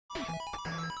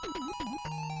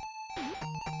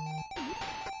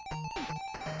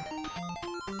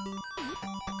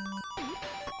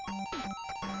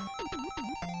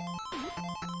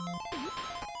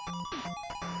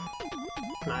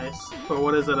Nice. But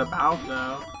what is it about,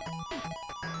 though?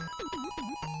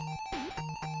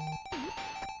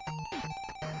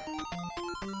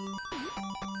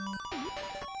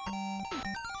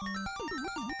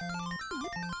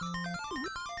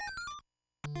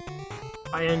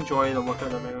 I enjoy the look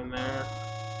of the moon there.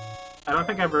 I don't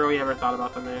think I've really ever thought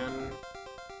about the moon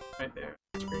right there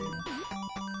on the screen.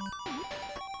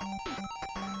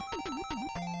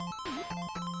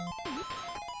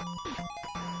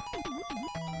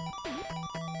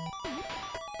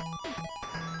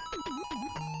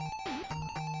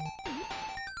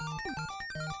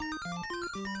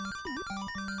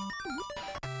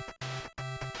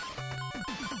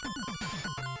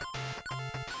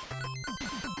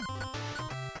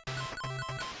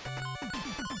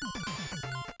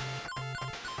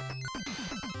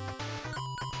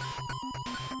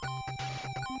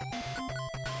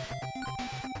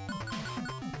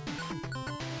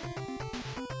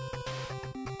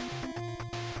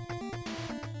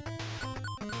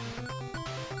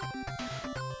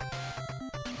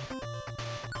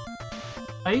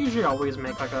 I usually always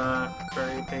make like a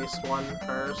very base one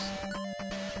first.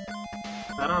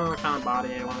 I don't know what kind of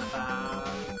body I want it to have.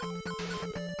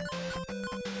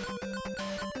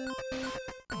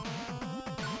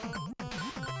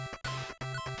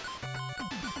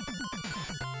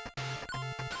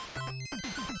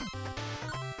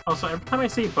 Also, every time I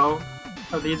see both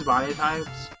of these body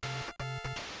types,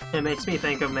 it makes me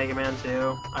think of Mega Man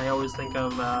 2. I always think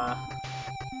of, I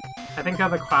think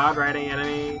of the cloud riding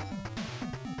enemy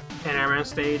in Airman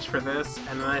stage for this,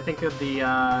 and then I think of the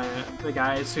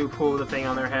guys who pull the thing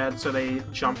on their head so they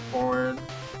jump forward,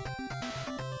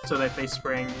 so that they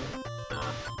spring,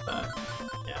 but,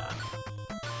 yeah.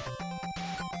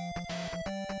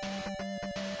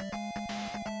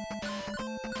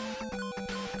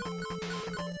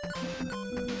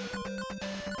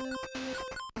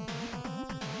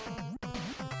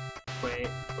 Wait,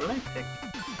 what did I pick?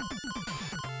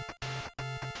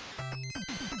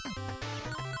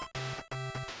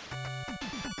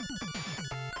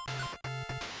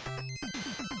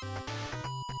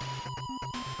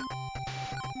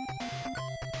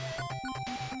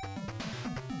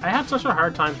 I had such a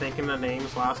hard time thinking the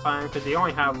names last time, because you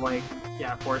only have, like,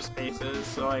 yeah, 4 spaces,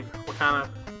 so, like, what kind of...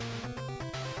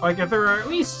 Like, if there were at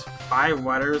least 5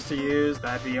 letters to use,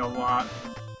 that'd be a lot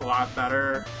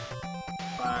better,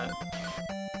 but...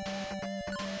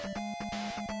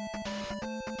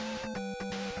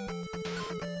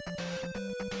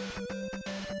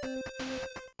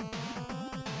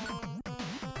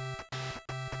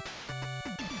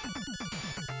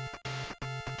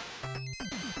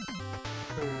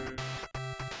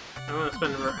 I'm gonna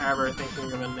spend forever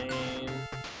thinking of a name.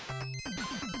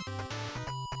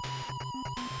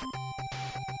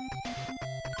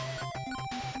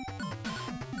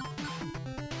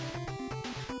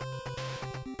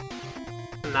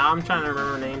 Now I'm trying to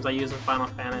remember names I use in Final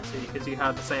Fantasy because you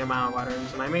have the same amount of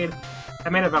letters, and I made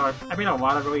a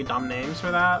lot of really dumb names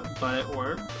for that, but it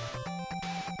worked.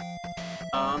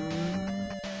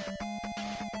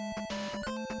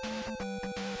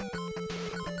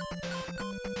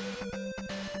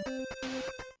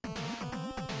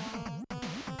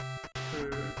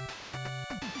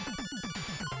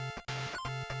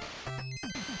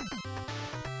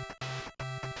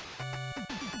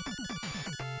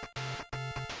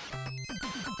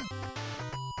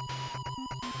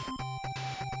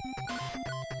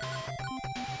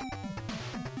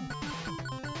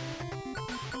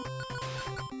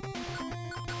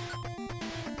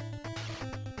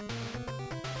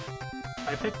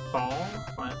 I picked ball?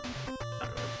 What? I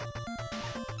don't know.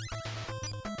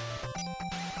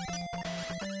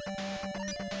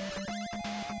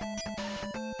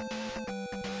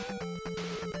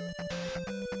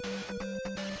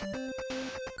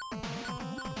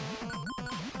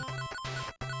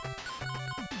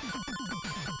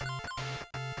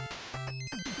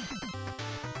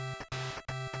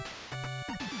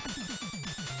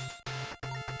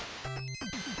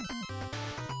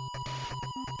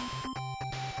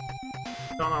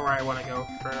 Don't know where I want to go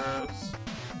first.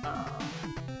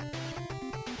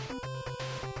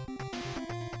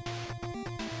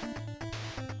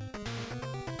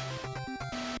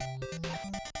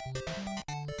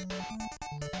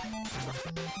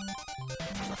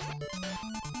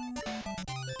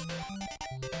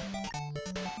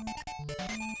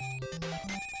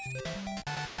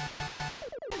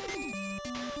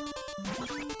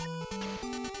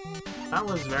 That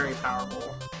was very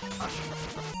powerful. Gosh.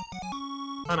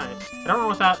 Oh, nice. I don't know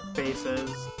what that face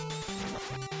is.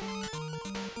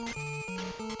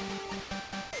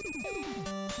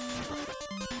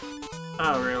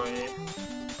 Oh, really?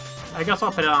 I guess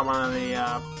I'll put it on one of the,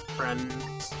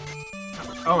 friends.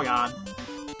 Oh my god.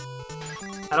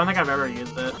 I don't think I've ever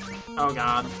used it. Oh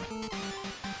god.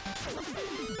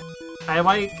 I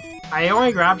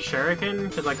only grabbed Shuriken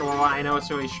because, like, well, I know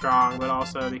it's really strong, but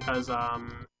also because,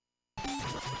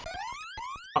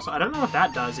 also, I don't know what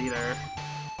that does either.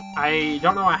 I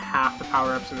don't know what half the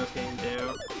power-ups in this game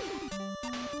do.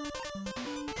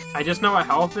 I just know what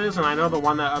health is, and I know the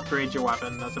one that upgrades your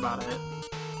weapon. That's about it.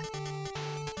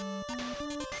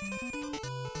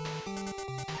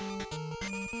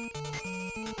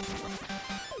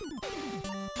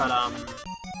 But,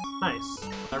 nice.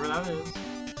 Whatever that is.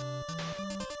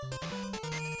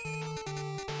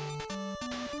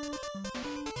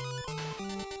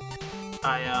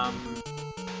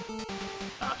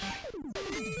 Gosh.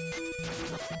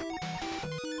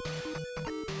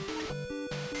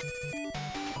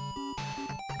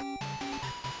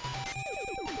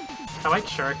 I like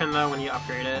Shuriken, though, when you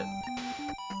upgrade it.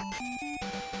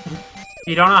 If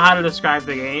you don't know how to describe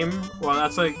the game, well,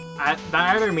 that's like,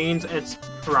 that either means it's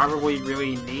probably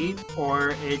really neat,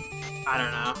 or it, I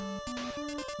don't know.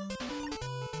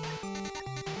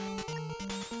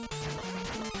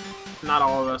 Not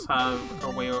all of us have a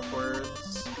way of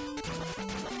words.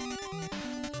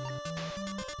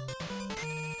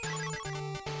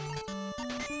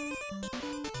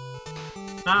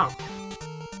 No.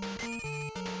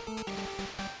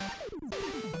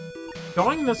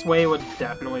 Going this way would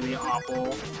definitely be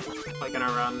awful, like in a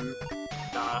run.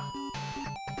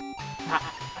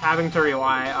 Having to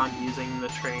rely on using the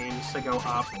trains to go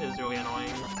up is really annoying.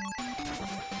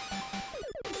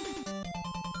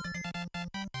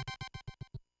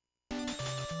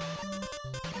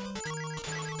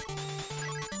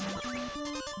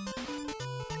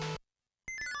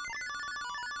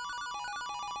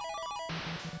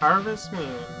 Harvest Moon.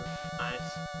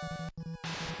 Nice.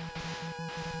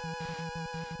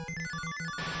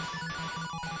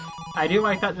 I do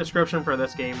like that description for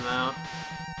this game, though.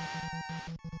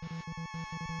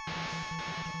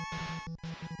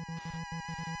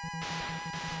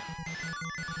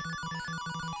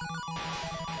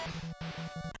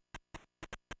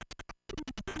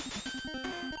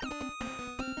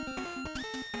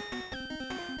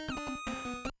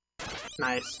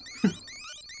 Nice.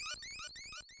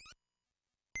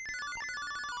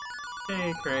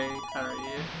 Hey Craig, how are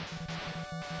you?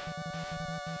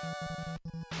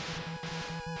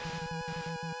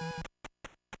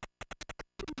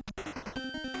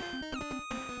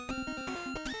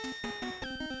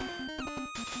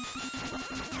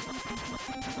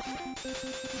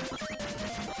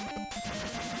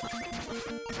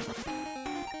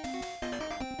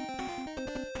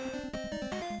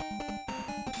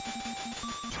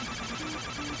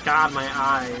 God, my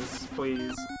eyes,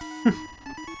 please.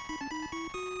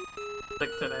 Sick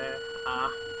today. I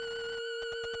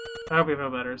hope you feel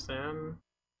better soon.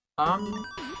 I've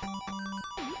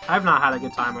not had a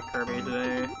good time with Kirby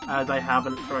today, as I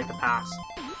haven't for like the past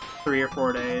 3 or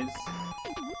 4 days.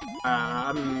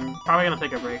 I'm probably gonna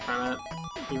take a break from it,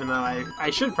 even though I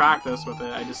should practice with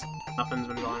it, nothing's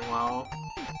been going well.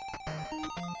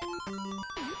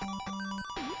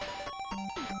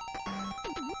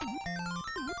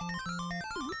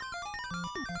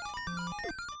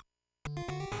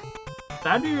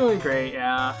 That'd be really great,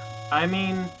 yeah. I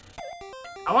mean,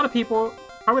 a lot of people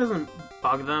probably doesn't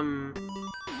bug them,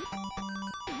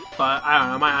 but I don't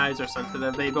know, my eyes are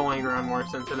sensitive. They've only grown more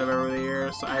sensitive over the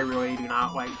years, so I really do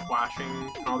not like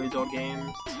flashing all these old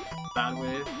games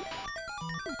badly.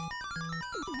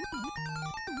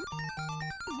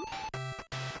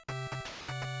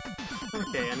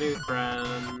 Okay, a new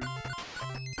friend.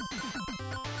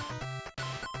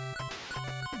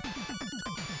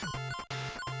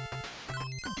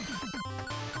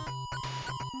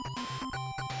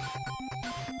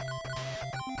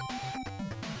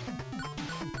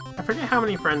 I forget how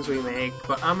many friends we make,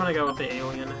 but I'm gonna go with the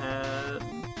alien head.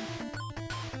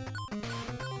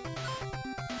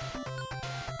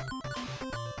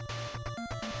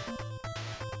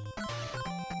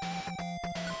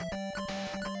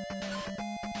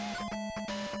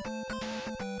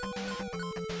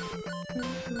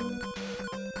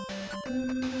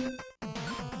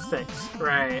 Six,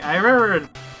 right. I remember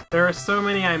there were so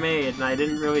many I made, and I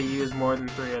didn't really use more than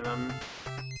 3 of them.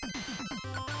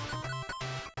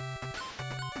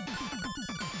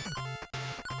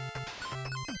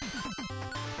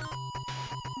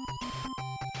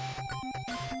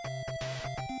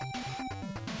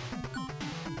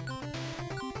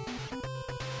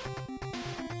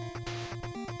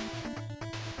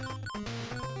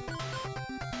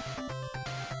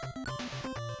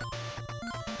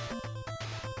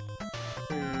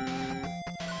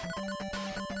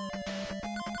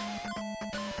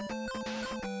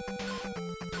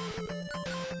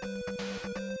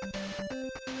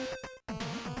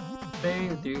 They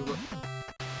do...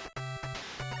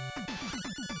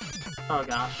 Oh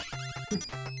gosh.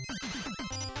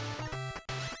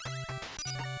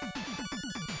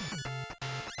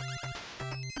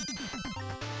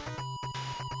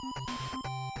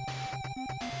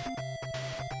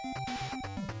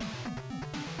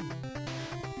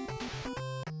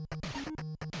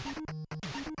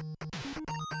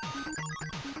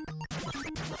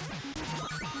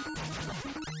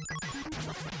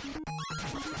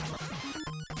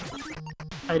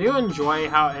 I do enjoy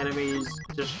how enemies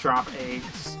just drop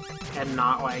eggs and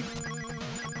not like...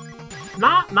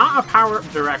 Not a power-up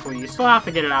directly, you still have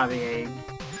to get it out of the egg.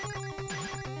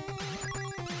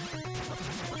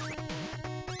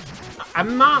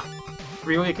 I'm not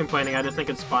really complaining, I just think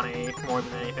it's funny more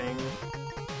than anything.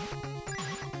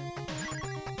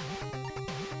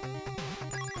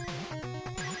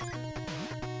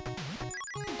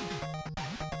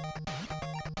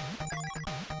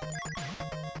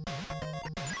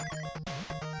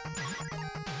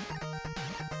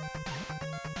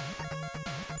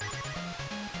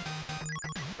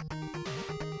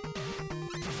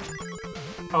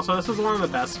 Also, this is one of the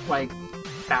best, like,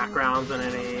 backgrounds in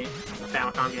any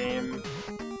Famicom game.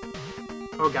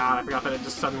 Oh god, I forgot that it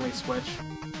just suddenly switched.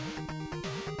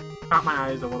 Caught my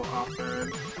eyes a little off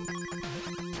guard.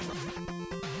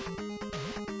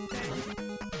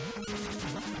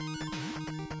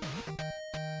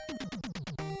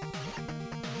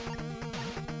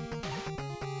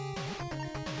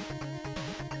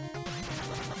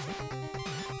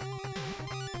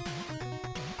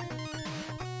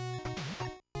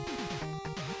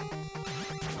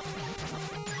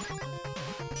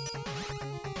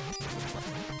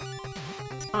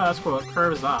 Oh, that's cool. It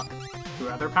curves up. Do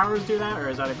other powers do that, or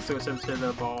is that exclusive to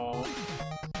the ball?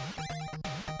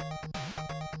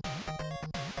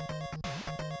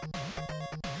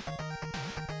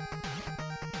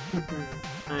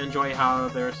 I enjoy how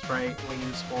their sprite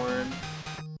leans forward.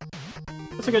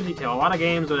 That's a good detail. A lot of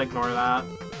games would ignore that.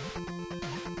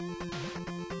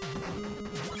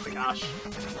 Oh my gosh.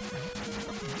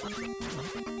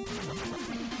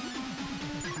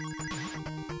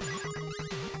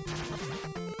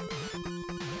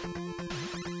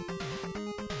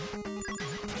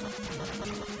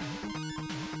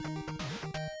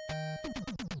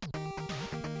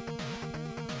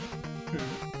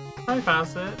 Hi,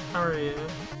 Facet. How are you?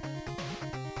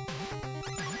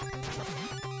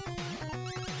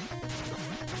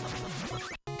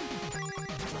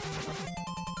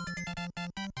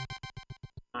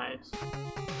 Nice.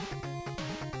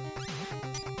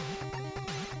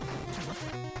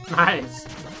 Nice!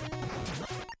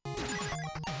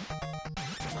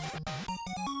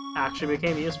 Actually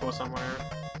became useful somewhere.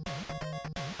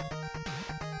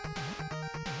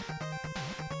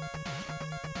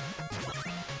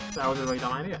 That was a really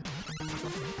dumb idea.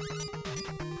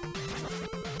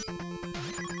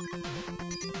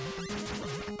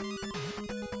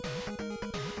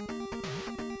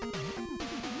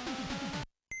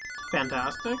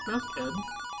 Fantastic, that's good.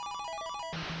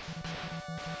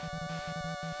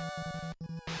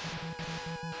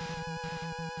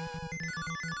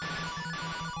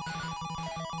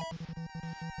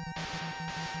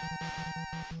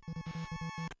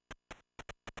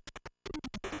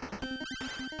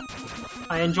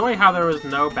 I enjoy how there was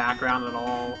no background at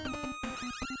all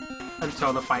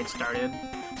until the fight started.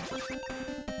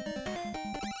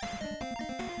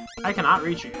 I cannot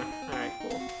reach you. Alright,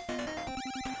 cool.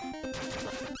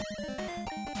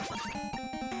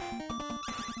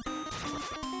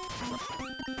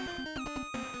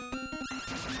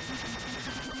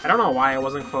 I don't know why I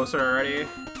wasn't closer already.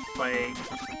 Like,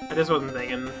 I just wasn't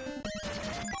thinking.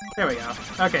 There we go.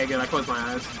 Okay, good, I closed my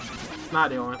eyes. Not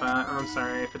dealing with that. I'm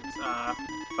sorry if it's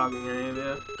bugging any of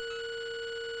you.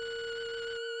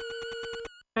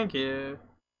 Thank you.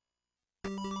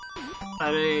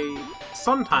 I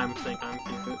sometimes think I'm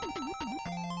cute.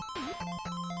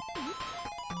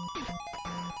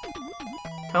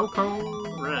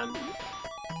 Cocoron.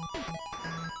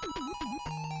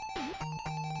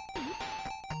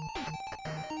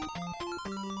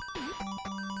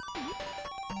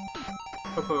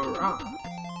 Cocoron.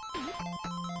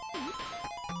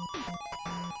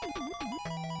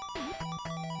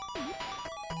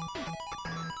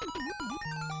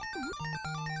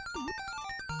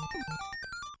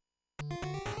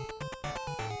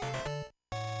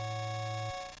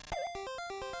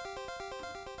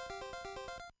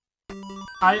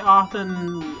 I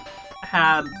often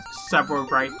had several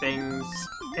bright things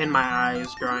in my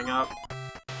eyes growing up.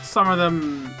 Some of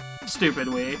them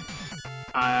stupidly.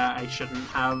 I shouldn't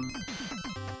have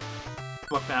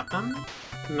looked at them.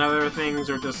 And other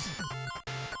things are just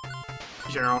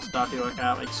general stuff you look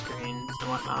at, like screens and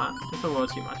whatnot. Just a little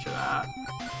too much of that.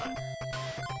 But...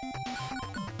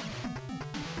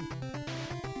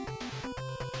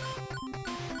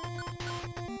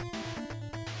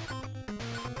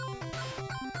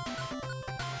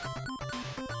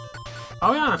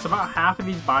 I'll be honest, about half of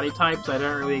these body types I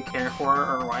don't really care for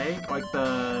or like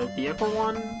the vehicle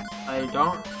ones. I don't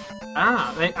know.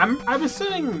 I'm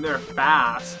assuming they're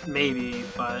fast, maybe,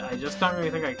 but I just don't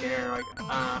really think I care. Like,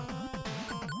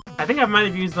 I think I might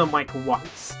have used them like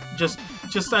once, just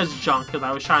as junk, because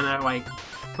I was trying to like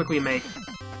quickly make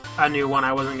a new one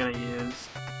I wasn't gonna use.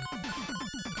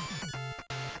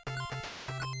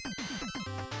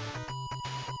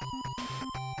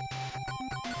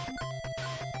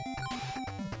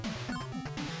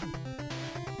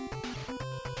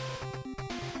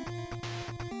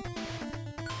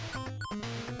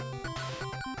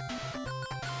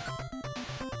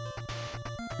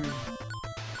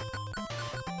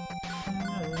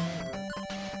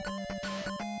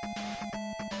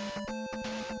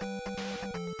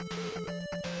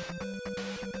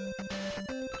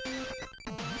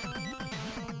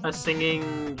 A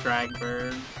singing drag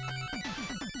bird.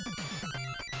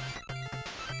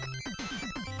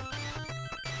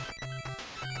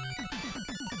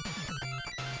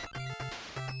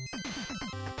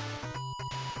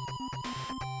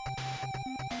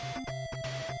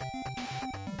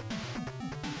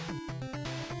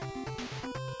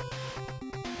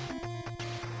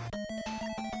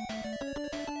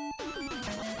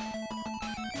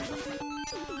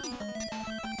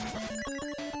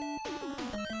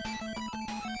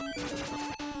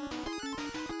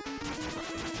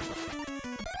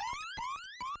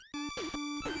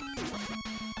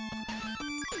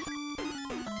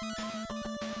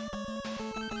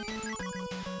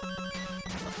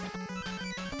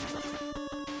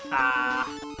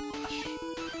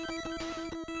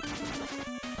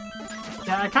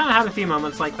 Yeah, I kind of had a few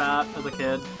moments like that as a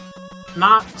kid.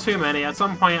 Not too many. At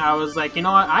some point I was like, you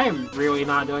know what, I am really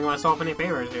not doing myself any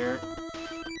favors here.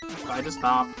 So I just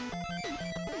stopped.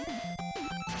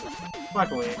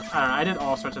 Luckily, I don't know, I did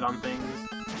all sorts of dumb things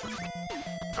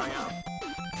growing up.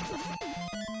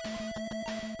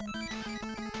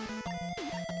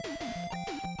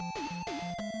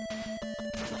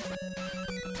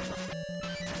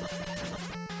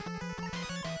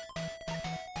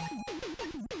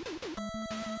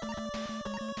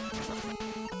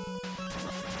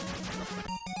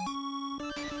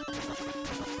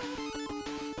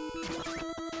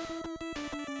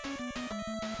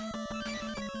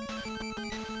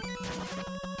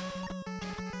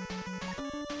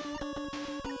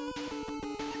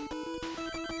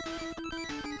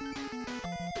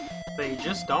 They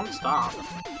just don't stop.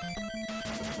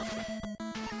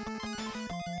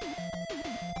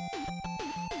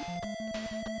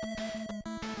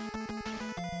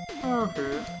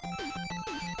 Okay.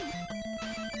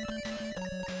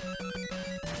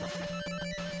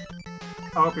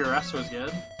 I hope your rest was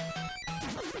good.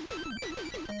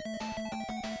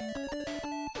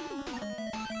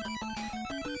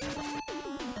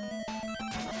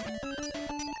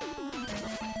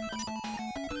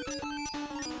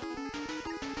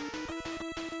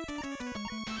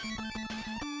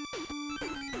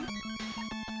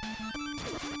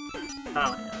 Oh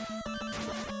my god.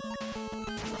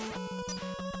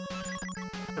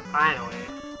 Finally.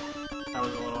 That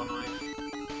was a little annoying.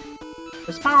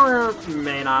 This power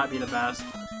may not be the best.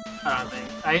 I don't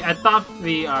think. I thought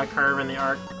the curve in the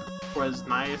arc was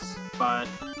nice, but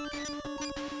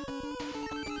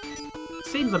it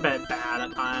seems a bit bad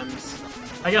at times.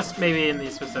 I guess maybe in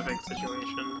these specific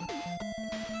situations.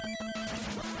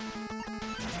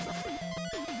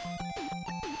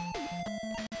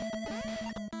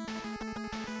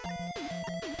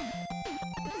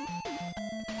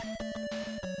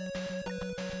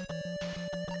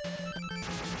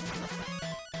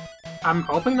 I'm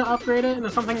hoping to upgrade it into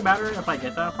something better if I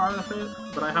get that far with it,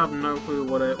 but I have no clue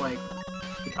what it, like,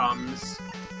 becomes.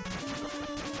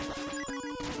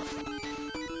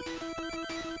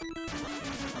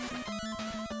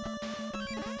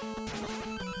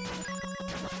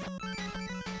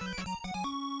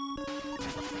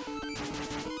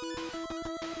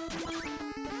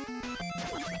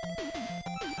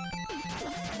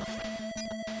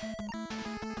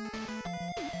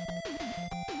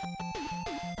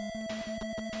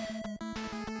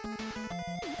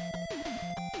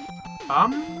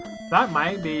 That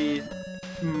might be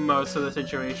most of the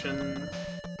situations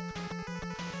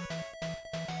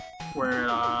where,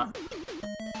 that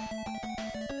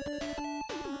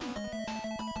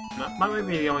might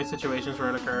be the only situations where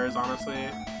it occurs, honestly.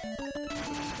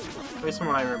 At least from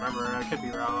what I remember, I could be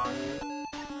wrong.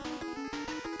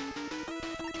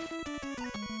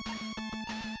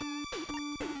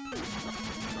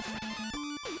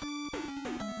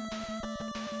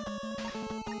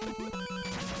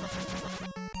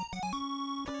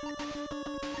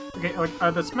 Okay, like,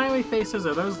 are the smiley faces,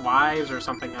 are those lives or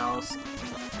something else?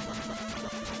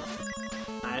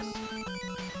 Nice.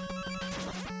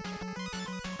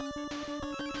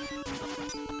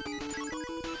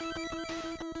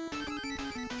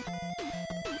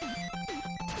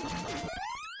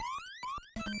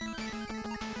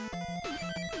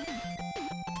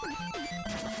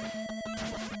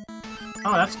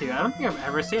 Oh, that's cute. I don't think I've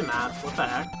ever seen that. What the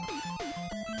heck?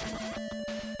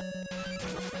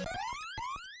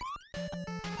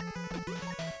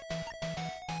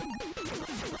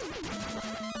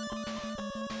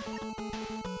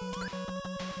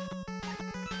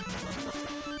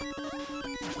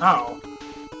 Oh.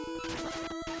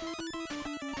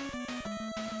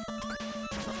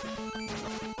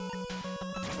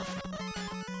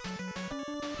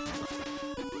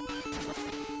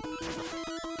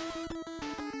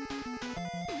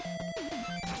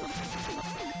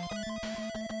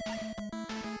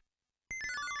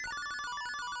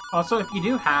 Also, if you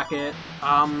do hack it,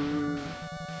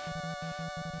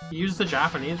 use the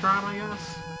Japanese ROM, I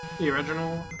guess? The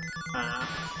original?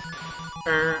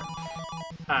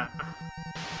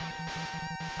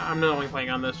 I'm not only playing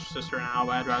on this just for now,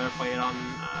 but I'd rather play it on,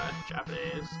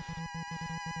 Japanese.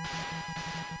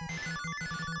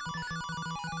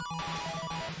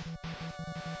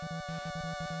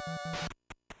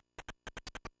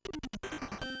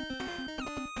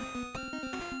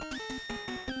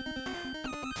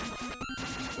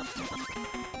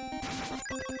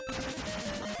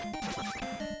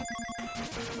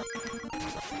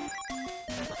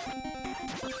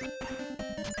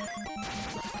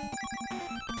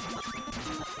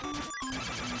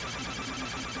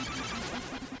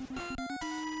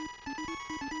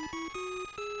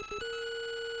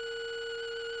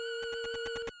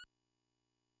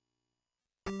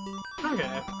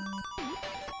 Okay.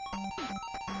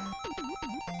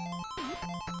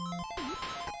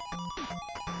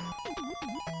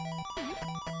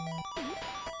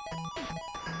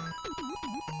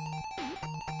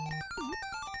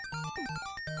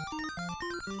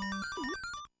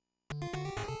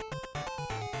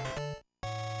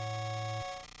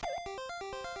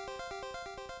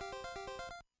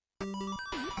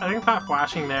 I think that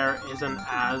flashing there isn't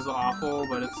as awful,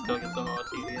 but it still gets a little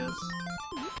tedious.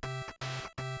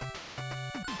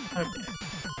 Okay.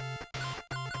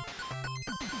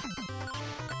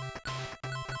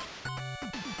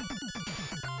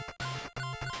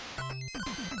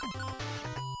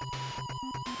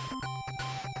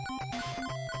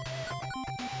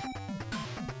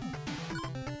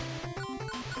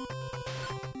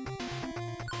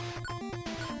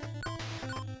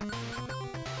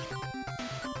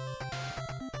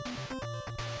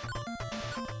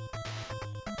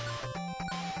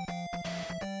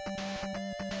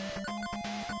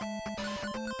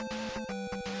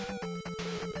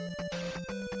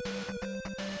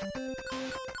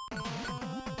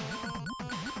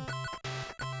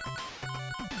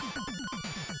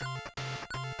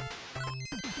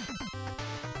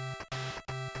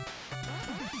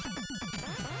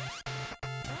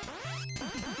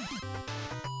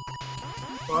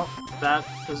 Well, that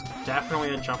is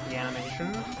definitely a jumpy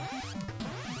animation.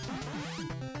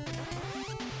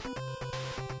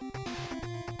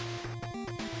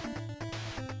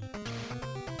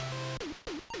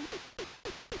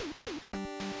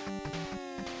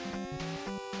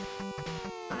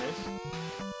 Nice.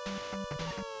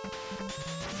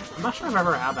 I'm not sure I've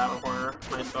ever had that before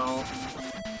myself.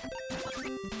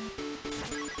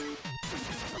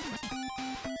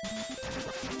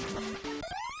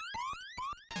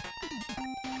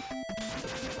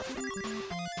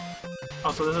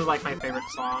 Also, this is like my favorite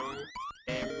song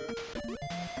game.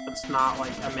 It's not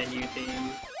like a menu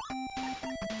theme.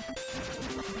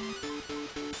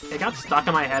 It got stuck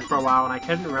in my head for a while and I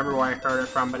couldn't remember where I heard it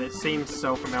from, but it seemed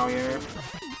so familiar.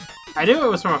 I knew it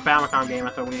was from a Famicom game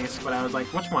at the least, but I was like,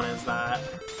 which one is that?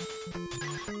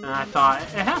 And I thought,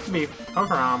 it has to be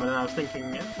Cocoron, but then I was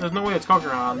thinking, there's no way it's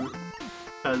Cocoron.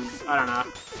 Because, I don't know.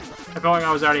 I felt like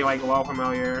I was already like well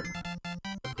familiar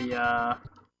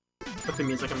with the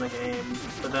music in the game.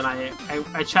 But then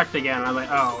I checked again and I was like,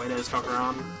 oh, it is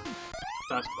Cocoron.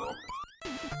 That's cool.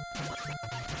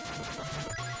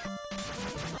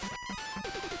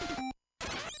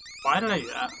 Why did I do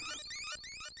that?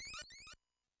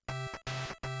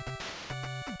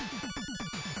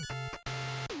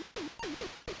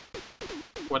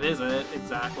 What is it,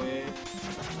 exactly?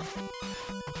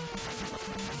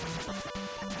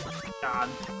 God.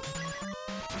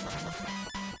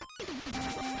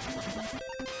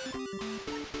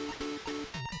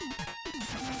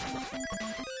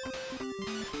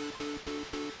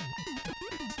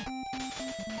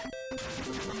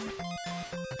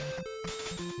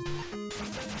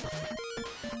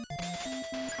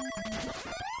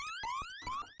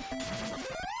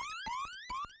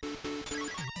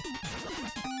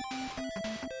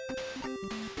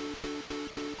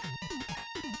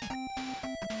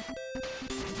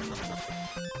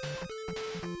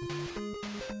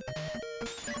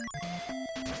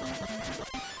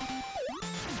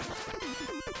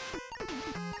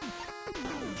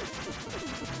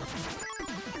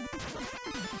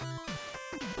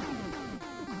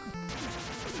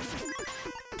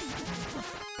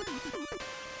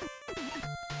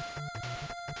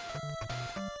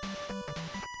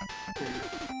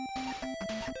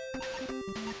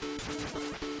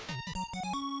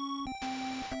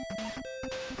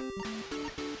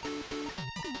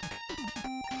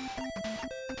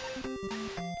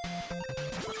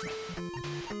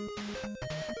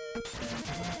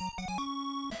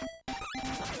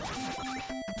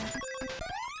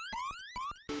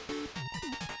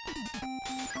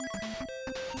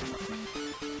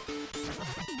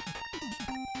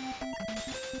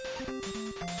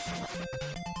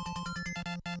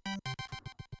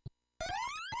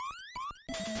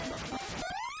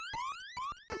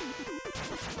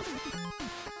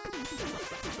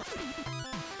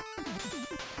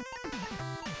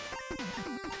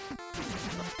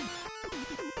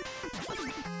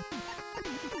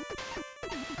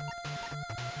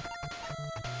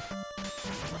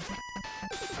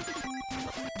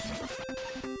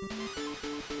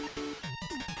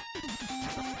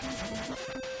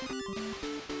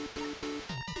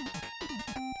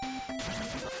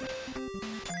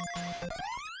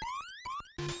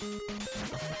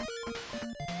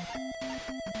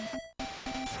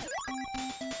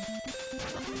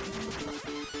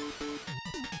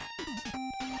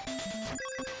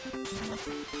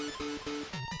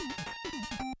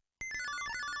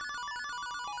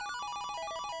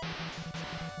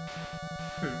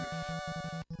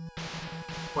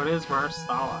 What is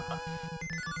Marsala?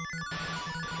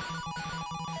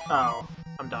 Oh,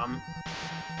 I'm dumb.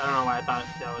 I don't know why I thought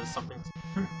that was something.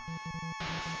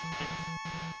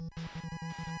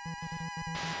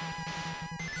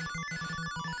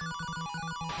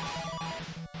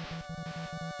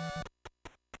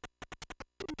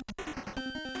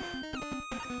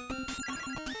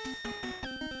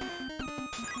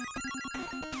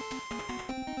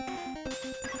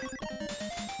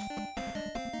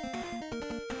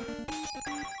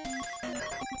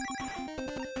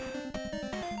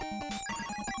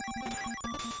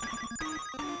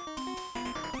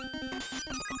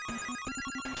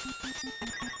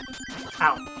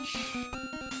 Ouch.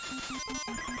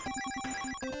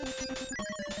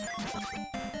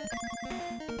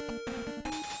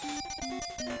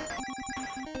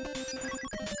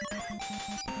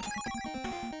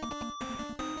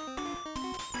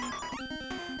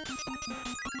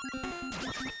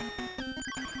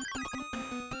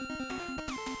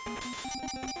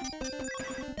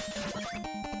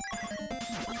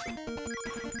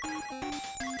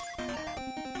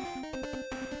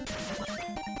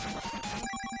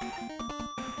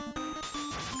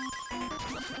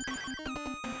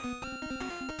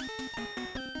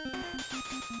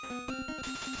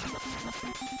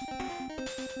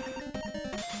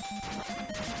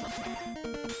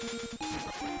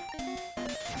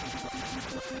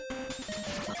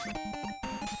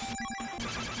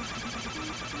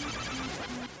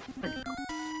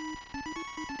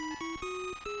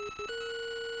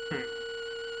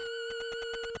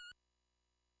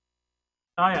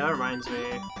 Oh yeah, that reminds me.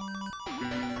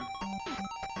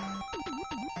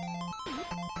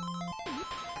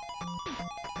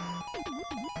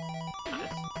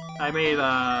 I made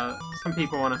some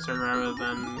people on a server I was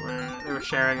in where they were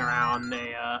sharing around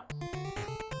a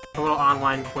little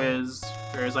online quiz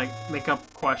where it's like make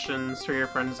up questions for your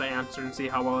friends to answer and see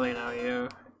how well they know you.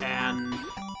 And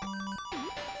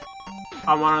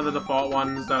on one of the default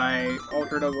ones that I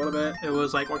altered a little bit, it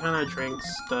was like, what kind of drinks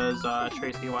does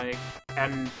Tracy like?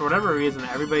 And for whatever reason,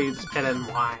 everybody just hit in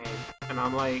wine. And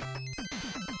I'm like,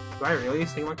 do I really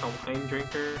seem like a wine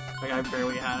drinker? Like, I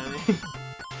barely had any.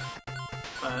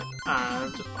 But,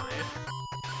 it's just funny.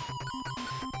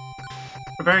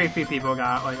 But very few people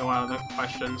got, like, a lot of the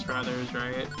questions for others,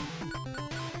 right?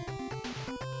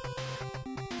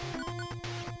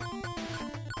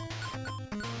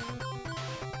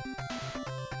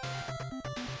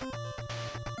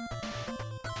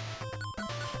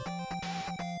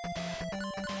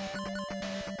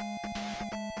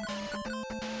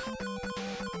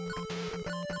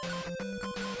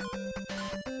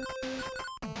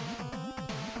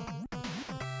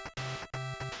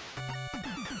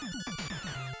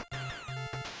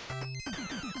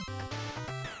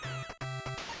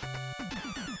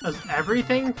 Does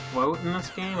everything float in this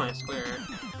game? I swear.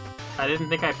 I didn't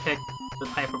think I picked the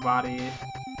type of body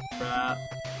for that.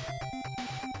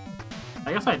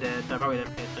 I guess I did. I probably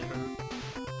didn't pay attention.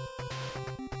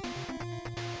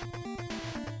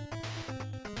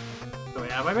 So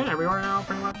yeah, have I been everywhere now,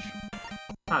 pretty much?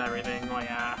 Not everything, well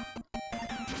yeah.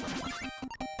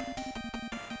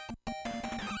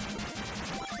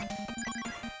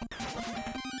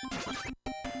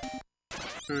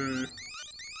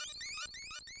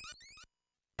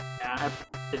 Yeah, I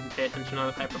didn't pay attention to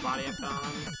the type of body I put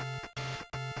on.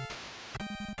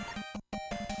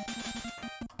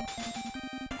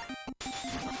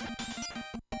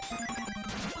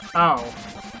 Oh.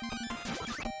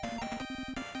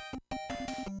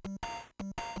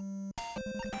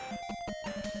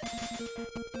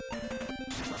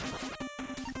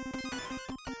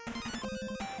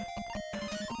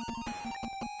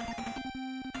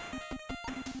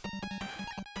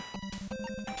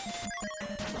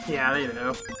 Yeah, they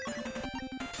do.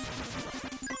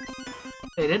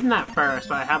 They didn't at first,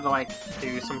 but I had to, like,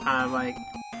 do some kind of, like,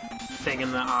 thing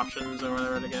in the options or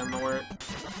whatever to get them to work.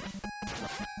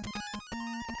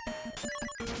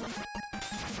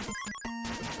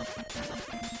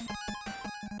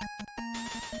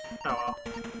 Oh well.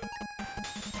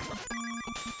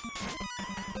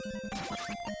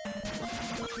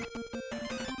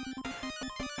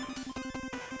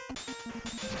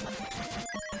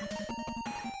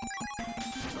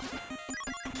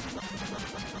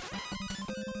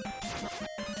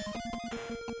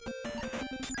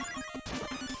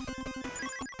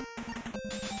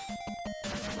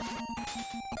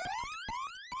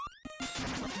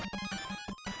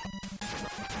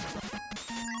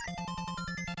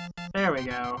 There we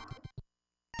go.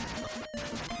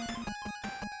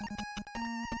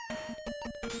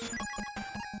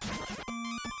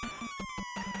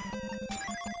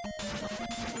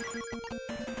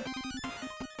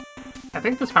 I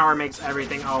think this power makes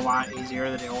everything a lot easier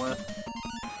to deal with.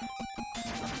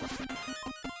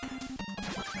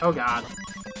 Oh god.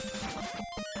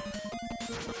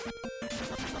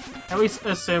 At least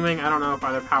assuming, I don't know if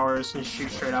other powers can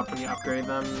shoot straight up when you upgrade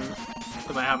them,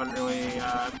 because I haven't really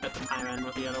fit the time in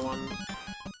with the other one.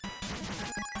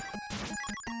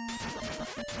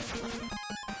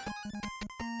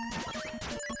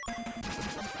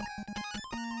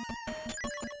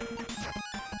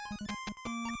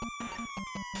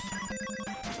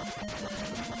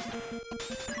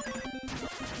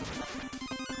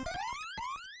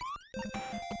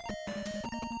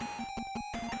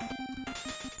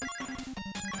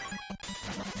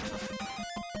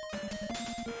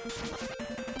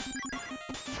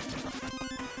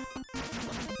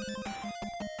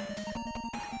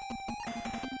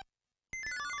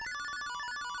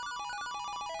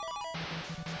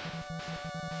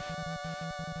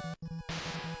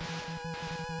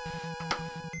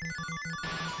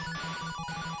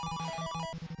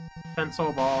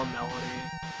 Pencil ball melody.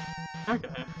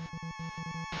 Okay.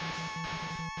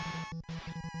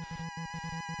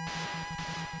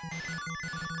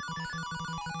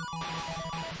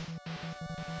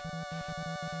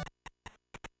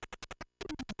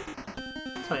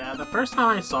 So yeah, the first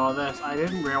time I saw this, I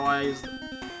didn't realize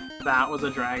that was a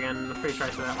dragon. I'm pretty sure I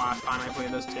said that last time I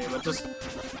played this too, but just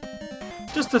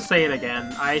to say it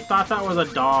again, I thought that was a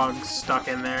dog stuck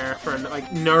in there for,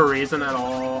 like, no reason at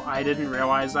all. I didn't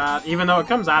realize that, even though it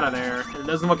comes out of there. It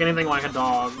doesn't look anything like a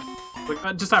dog.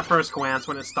 Like, just at first glance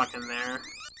when it's stuck in there.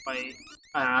 Like,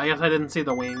 I don't know, I guess I didn't see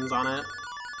the wings on it.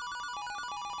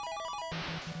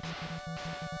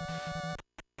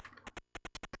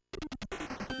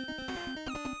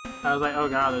 I was like, oh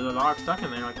god, there's a dog stuck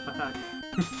in there, like, what the heck?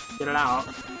 Get it out.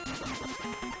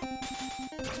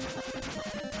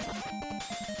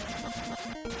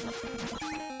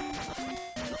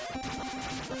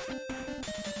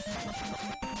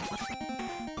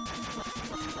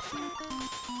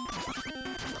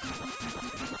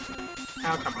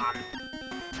 Oh, come on.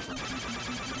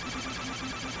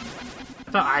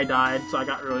 I thought I died, so I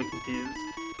got really confused.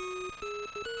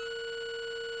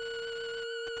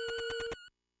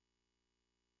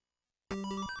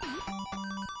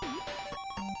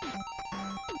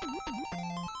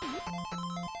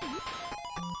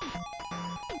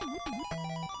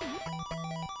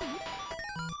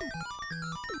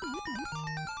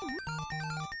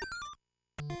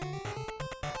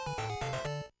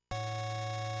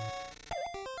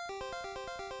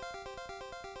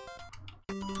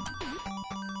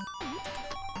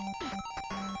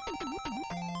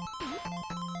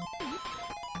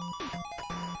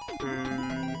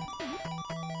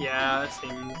 Yeah, that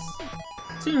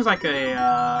seems like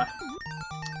a,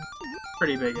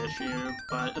 pretty big issue,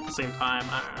 but at the same time,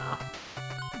 I don't know.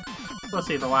 Let's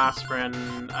see, the last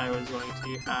friend I was going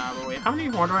to have. Oh, wait, how many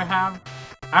more do I have?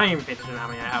 I don't even pay attention to how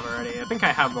many I have already. I think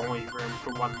I have only room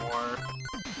for one more.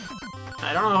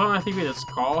 I don't know if I'm gonna be the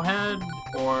skull head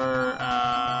or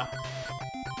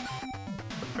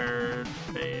the bird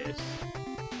face.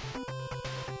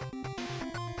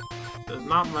 There's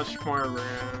not much more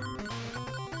room.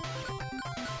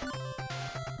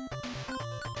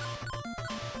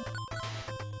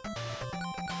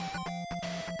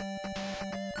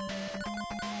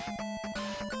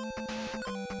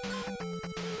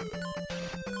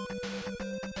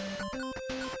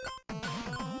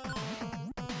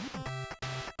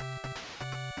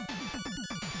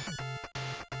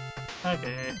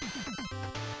 Okay.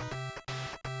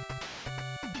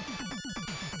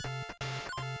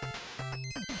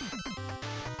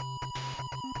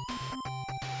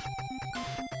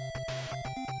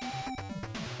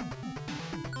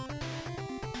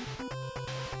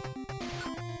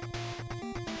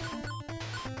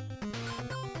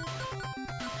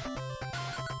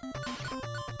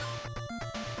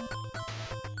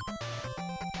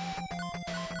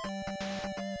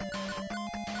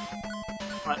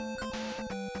 What?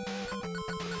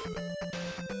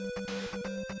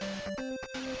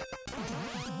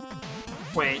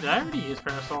 Wait, did I already use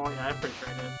Parasol? Yeah, I'm pretty sure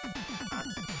I did.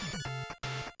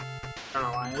 I don't know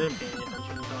why, I didn't pay any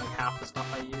attention to like half the stuff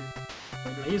I used.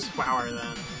 Wait, did I use Flower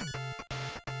then?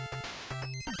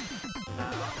 No.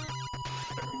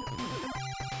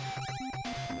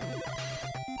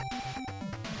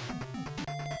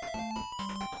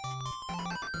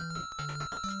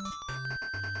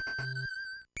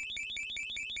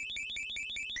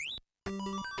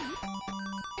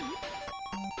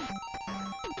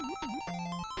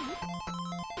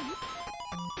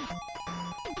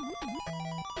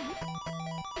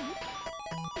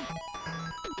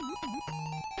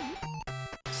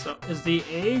 So, is the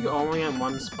egg only in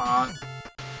one spot?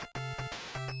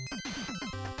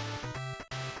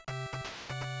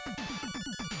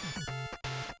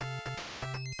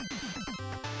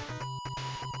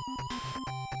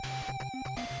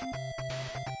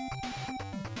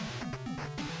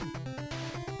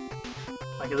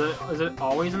 Like, is it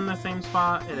always in the same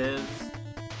spot? It is.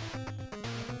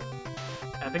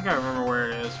 I think I remember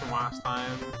where it is from last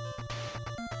time.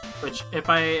 Which, if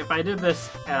I did this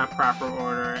in a proper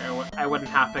order, I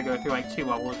wouldn't have to go through like 2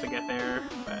 levels to get there.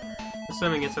 But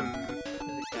assuming it's in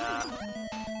the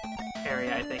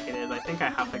area I think it is, I think I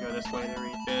have to go this way to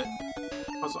reach it.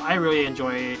 Also, I really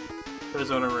enjoy those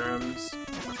other rooms.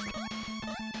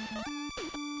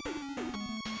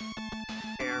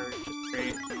 They're just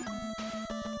great.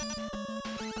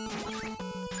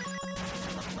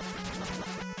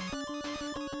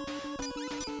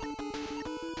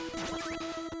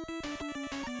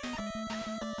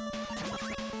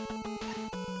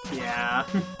 Yeah.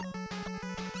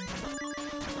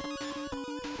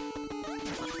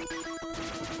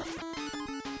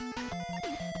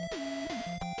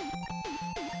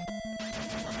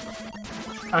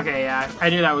 Okay, yeah, I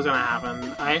knew that was gonna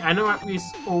happen. I know at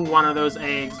least one of those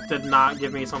eggs did not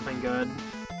give me something good.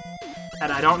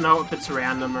 And I don't know if it's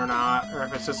random or not, or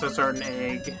if it's just a certain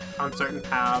egg on certain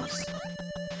paths.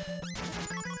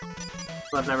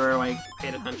 But I've never, like,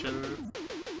 paid attention.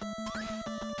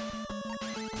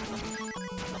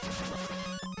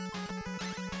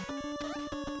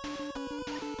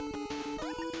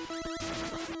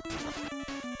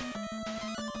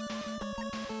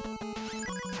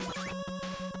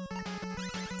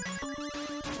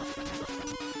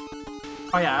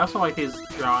 Oh yeah, I also like these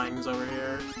drawings over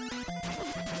here.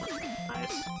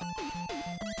 Nice.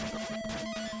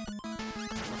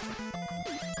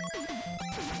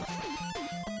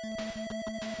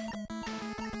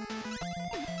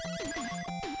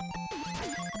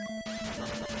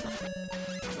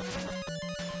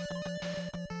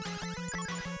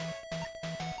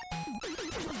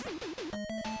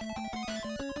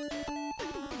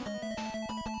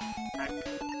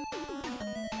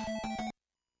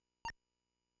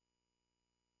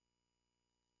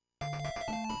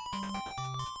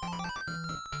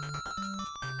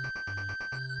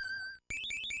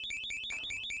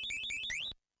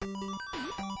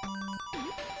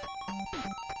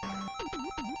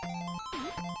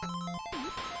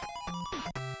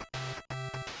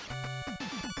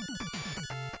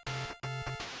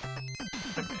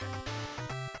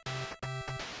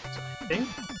 think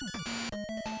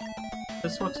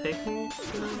this will take me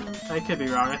to... I could be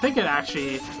wrong. I think it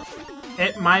actually...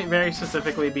 It might very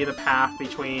specifically be the path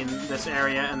between this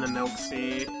area and the Milk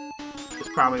Sea. Is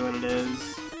probably what it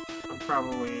is. I'm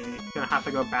probably gonna have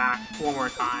to go back one more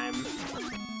time.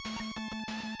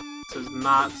 does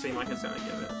not seem like it's gonna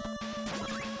give it.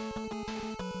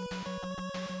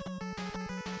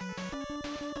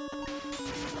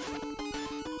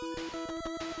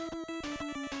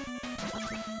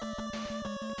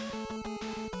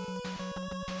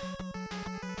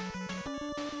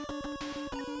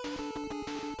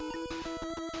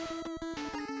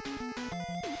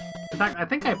 In fact, I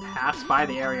think I passed by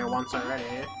the area once already.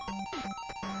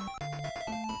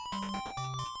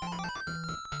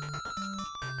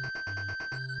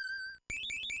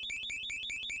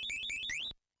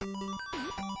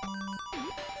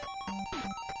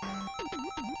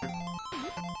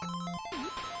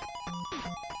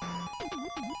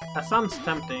 That sounds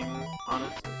tempting,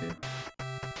 honestly.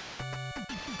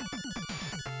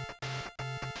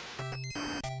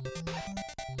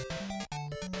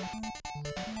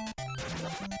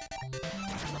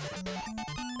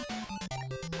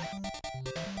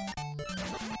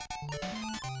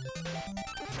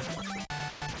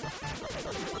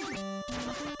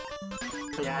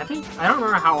 Yeah, I don't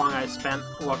remember how long I spent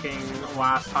looking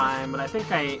last time, but I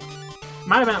think I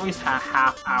might have been at least a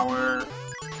half hour,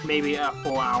 maybe a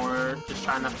full hour, just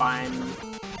trying to find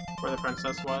where the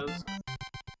princess was.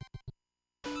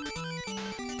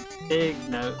 Big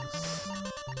notes.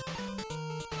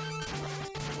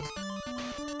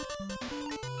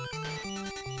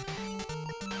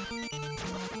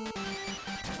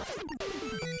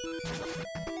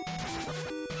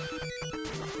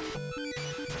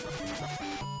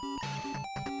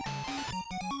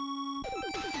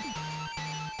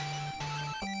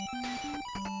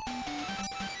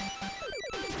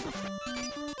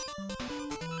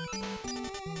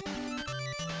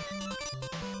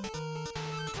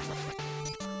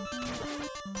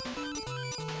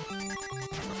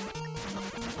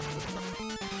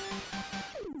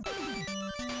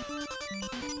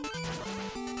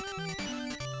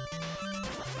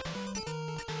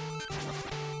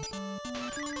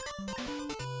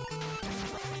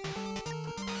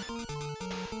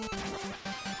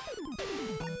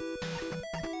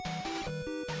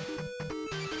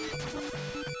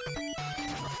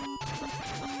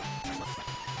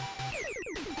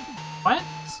 What?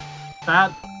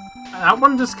 That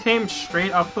one just came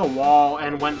straight up the wall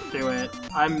and went through it.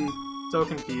 I'm so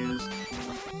confused.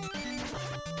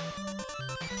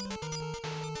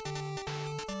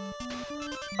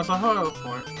 That's a hello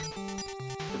for it.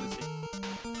 Good to see.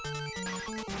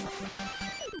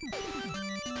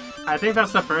 I think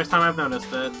that's the first time I've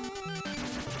noticed it.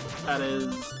 That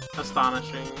is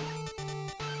astonishing.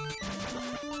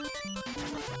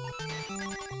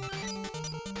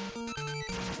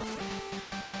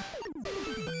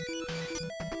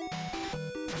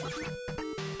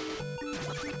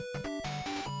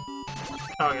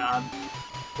 Oh god.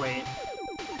 Wait.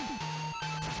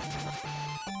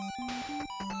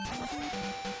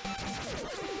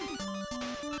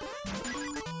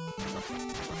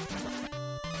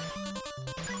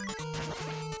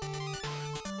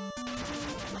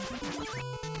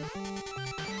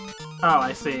 Oh,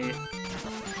 I see.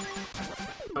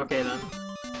 Okay then.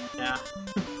 Yeah.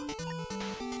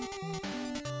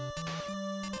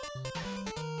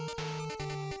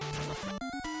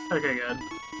 Okay, good.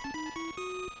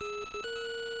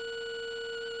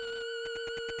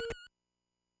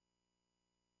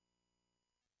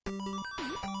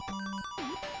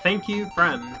 Thank you,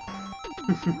 friend.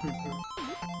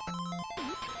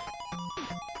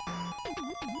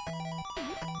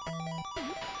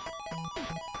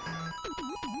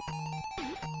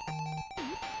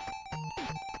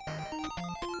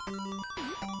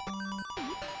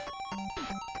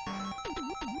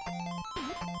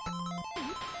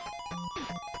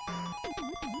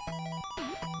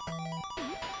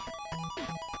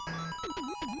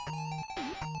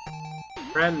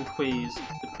 Friend, please,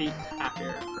 defeat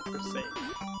Hacker for her sake.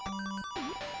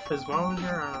 As well as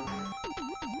your own.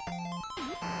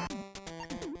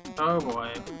 Oh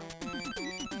boy.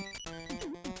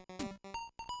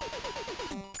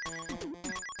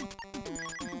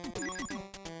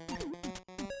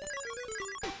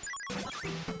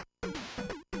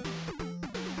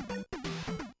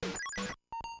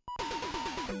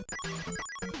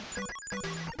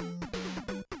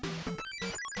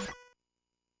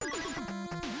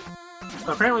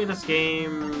 So apparently this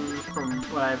game, from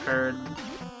what I've heard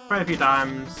quite a few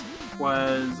times,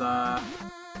 was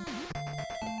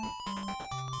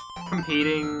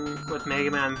competing with Mega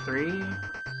Man 3,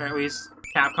 or at least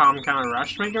Capcom kind of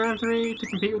rushed Mega Man 3 to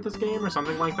compete with this game, or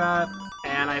something like that,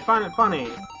 and I find it funny.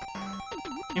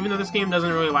 Even though this game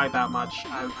doesn't really like that much,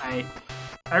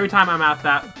 every time I'm at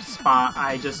that spot,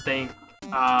 I just think,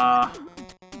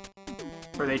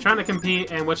 Are they trying to compete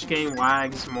in which game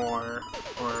lags more,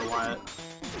 or what?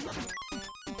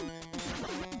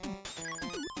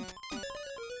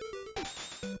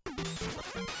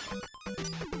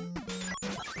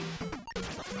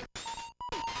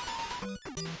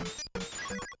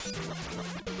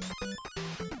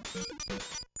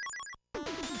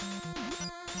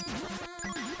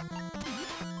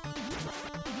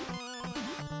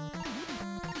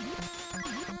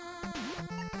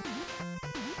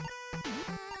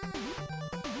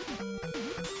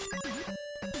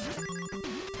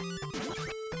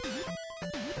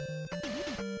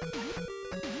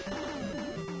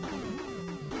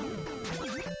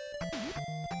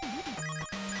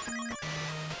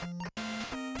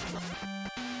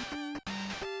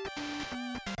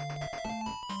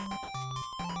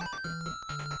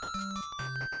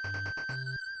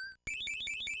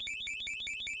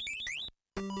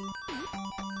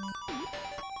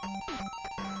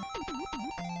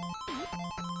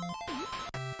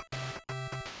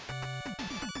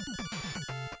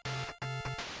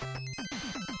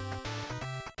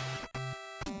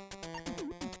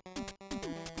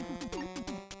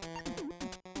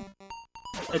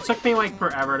 It took me like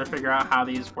forever to figure out how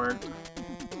these worked.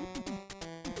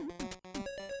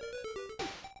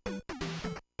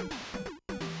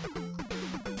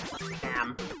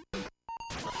 Damn.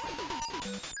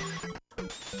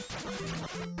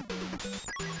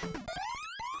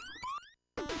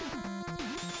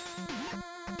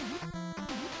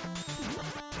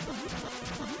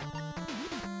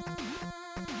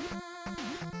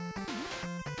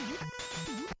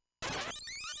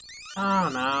 Oh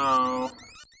no.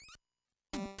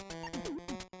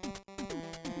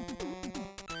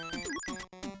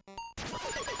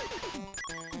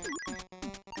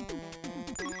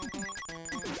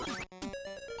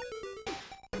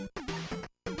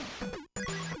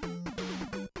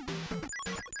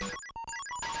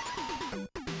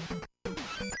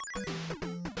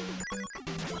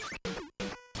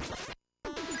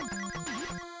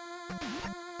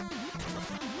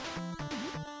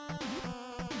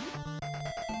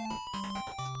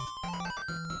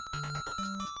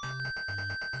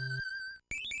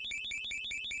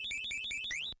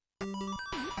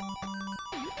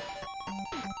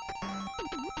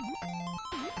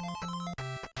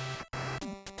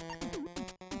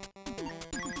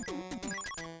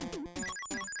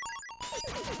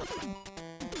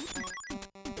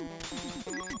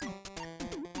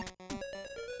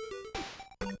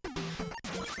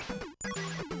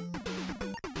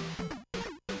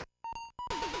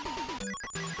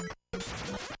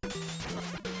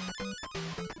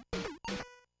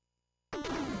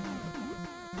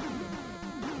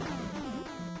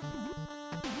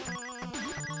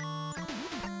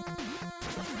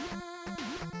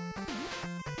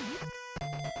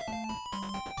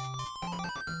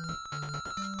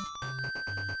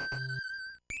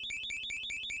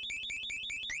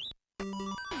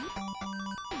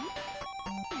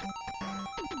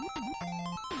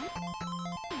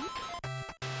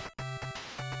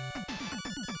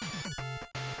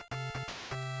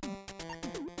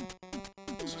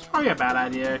 This is probably a bad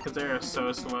idea because they're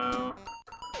so slow.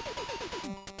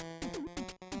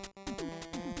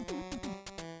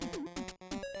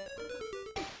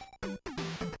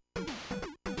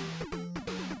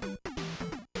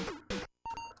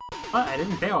 What? I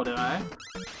didn't fail, did I?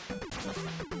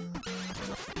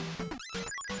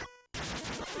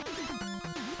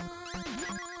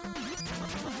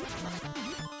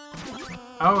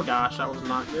 Oh gosh, that was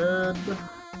not good.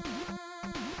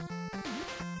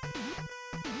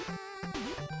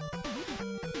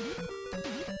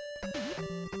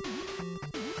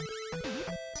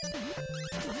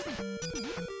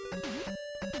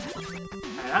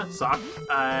 That sucked.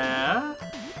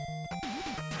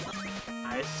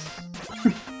 Nice.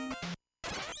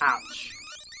 Ouch.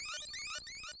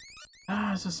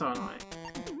 Ah, this is so annoying.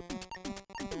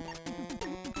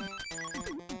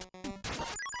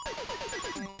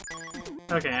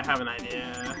 Okay, I have an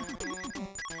idea.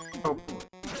 Hopefully.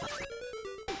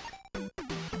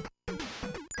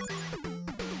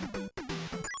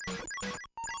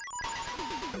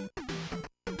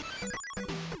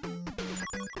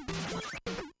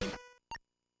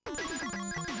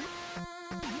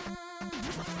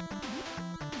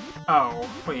 Oh,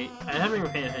 wait, I haven't even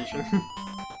paid attention.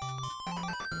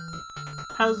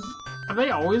 Have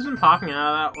they always been popping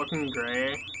out of that looking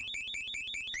gray?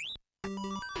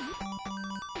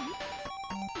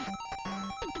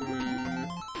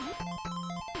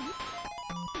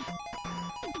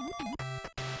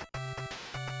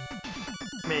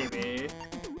 Maybe.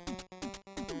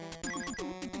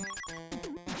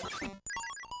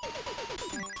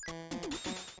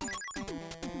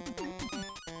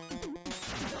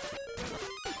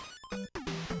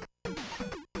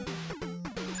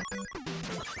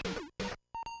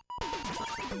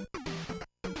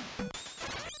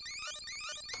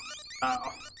 Oh.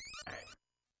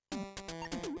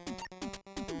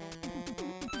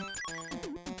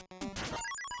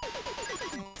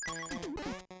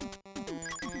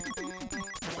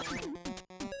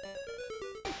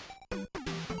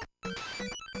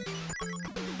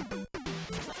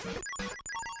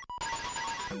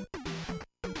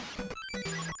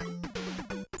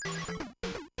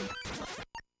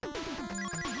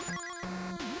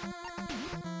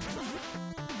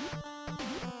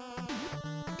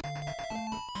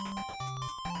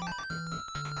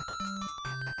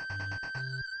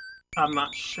 I'm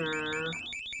not sure.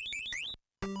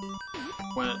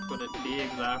 What would it be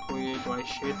exactly? Do I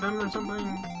shoot them or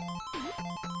something?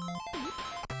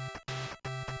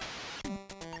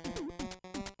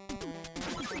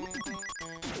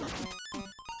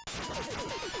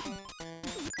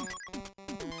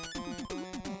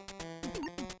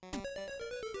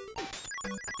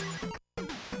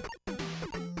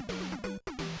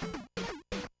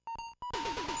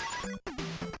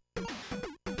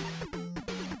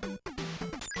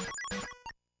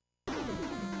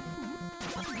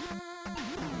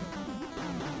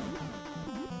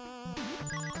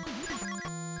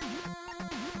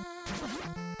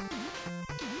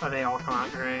 Oh, they all come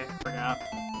out gray. Forgot.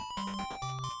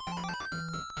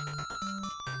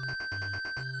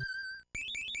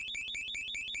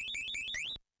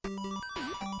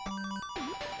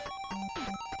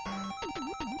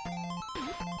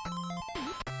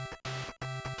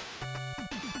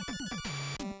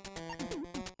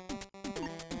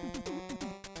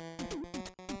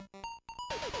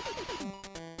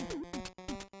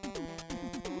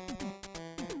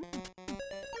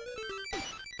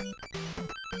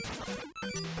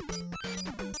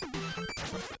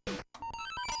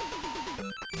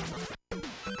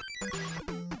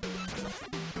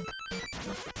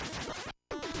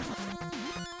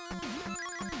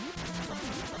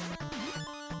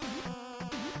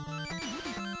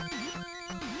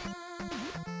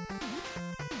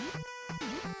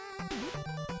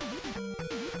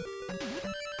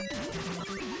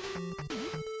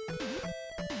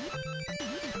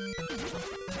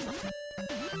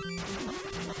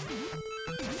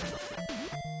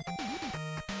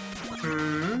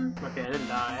 Okay, I didn't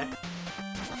die.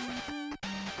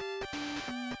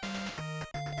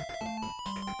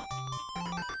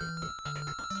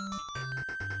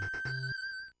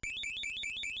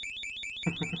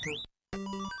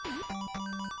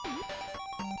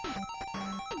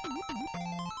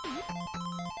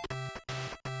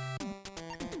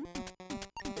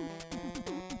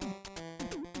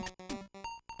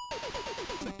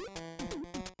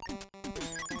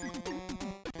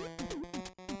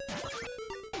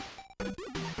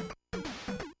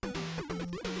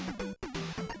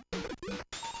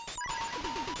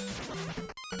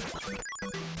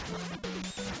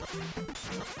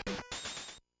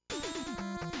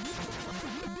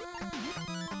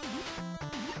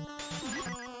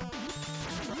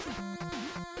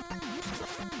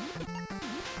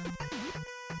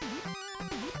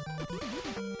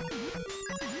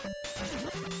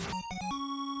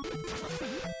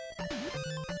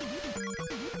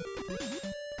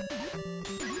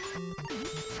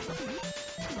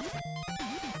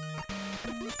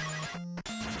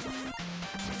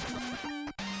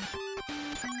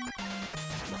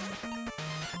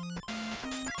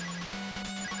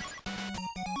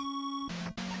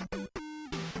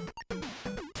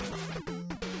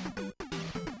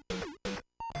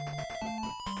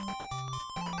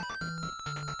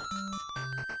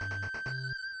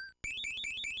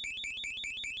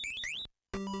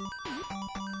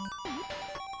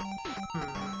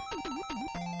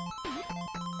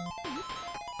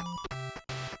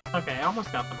 Okay, I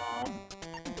almost got them all.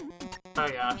 Oh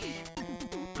gosh.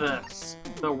 This.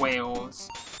 The whales.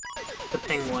 The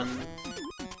penguin.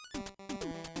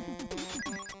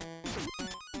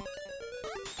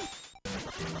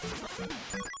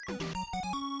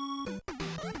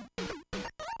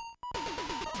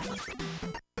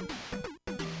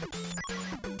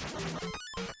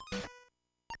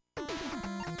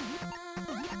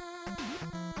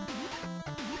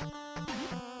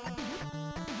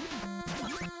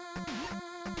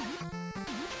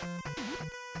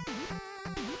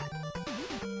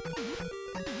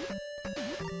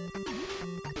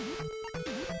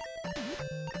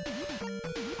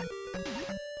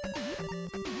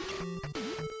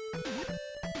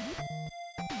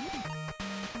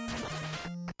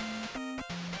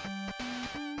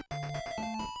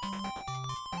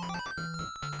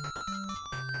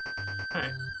 Okay.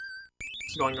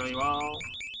 It's going really well.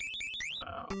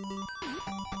 So.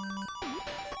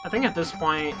 I think at this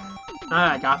point, now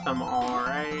that I got them all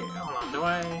right, hold on, do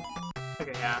I?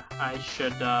 yeah, I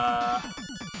should,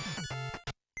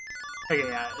 okay,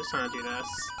 yeah, I just want to do this.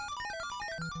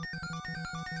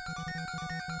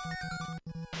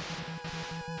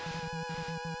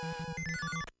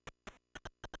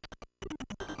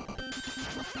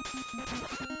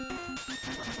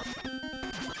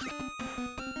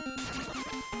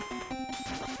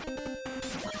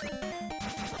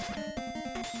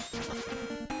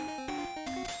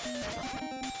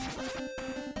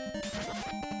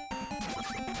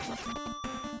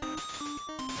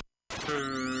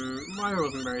 Mario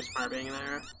wasn't very smart being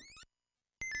there.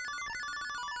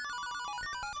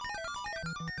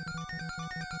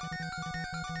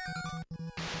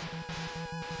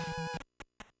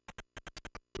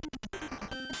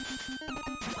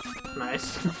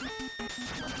 Nice.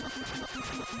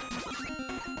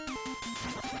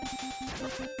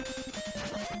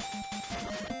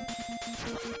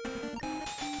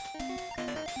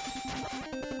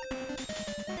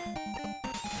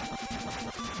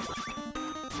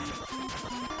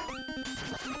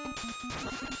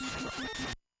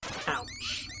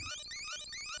 Ouch.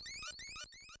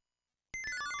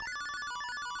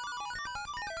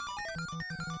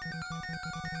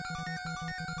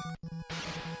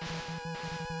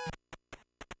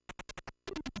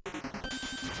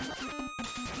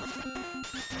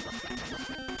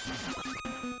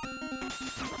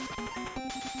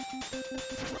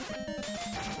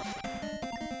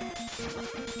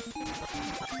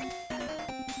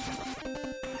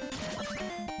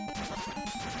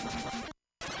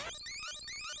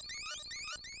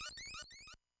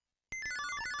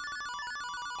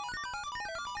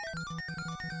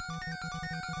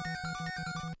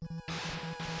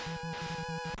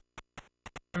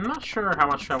 I'm not sure how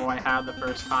much trouble I had the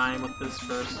first time with this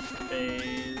first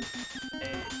phase.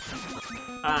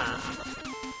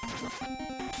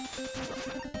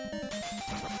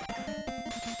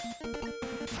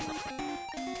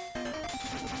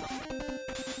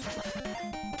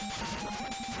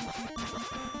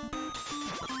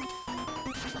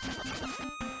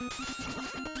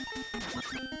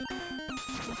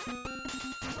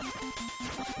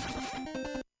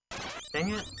 Dang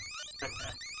it.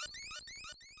 Okay.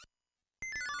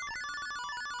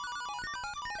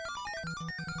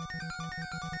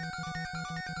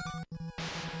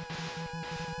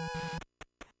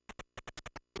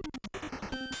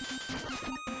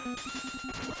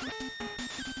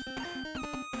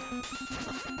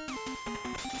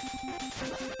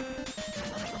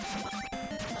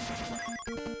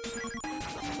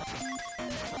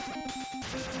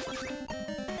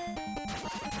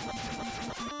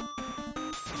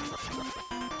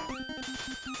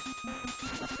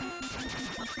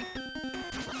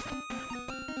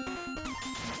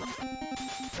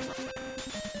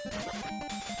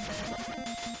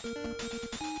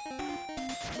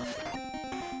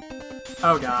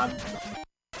 Oh god.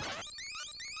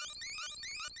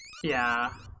 Yeah.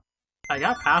 I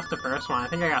got past the first one. I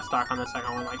think I got stuck on the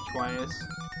second one like twice.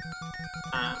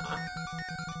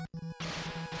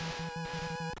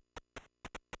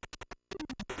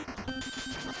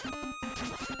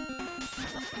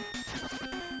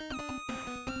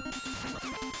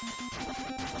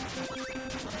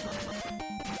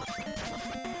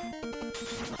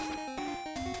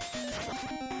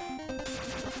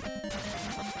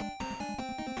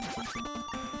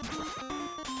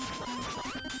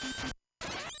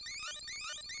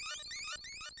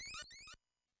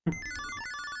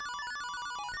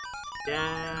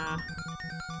 Yeah.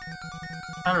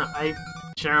 I don't know, I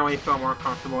generally feel more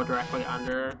comfortable directly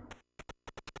under.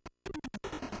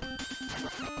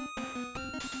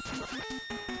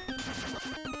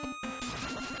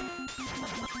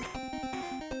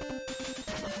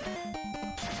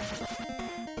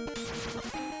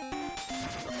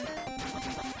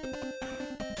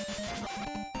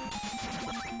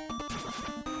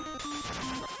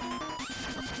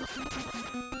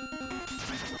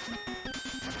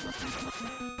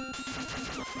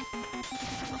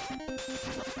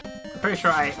 Pretty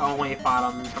sure I only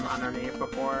fought him from underneath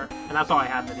before, and that's all I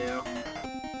had to do.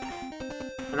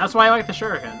 And that's why I like the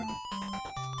shuriken.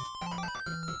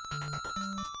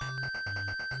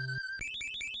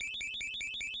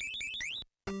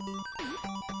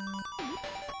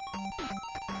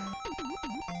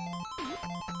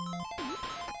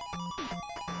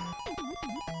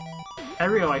 I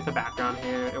really like the background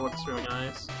here, it looks really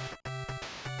nice.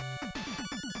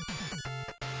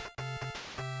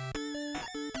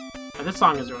 And this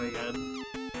song is really good.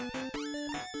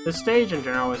 The stage in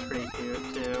general is pretty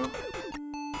cute, too.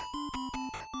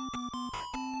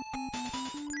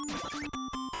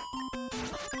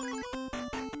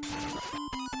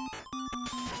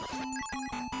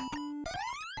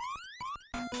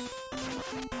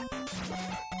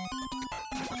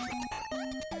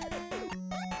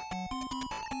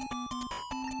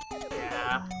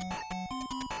 Yeah.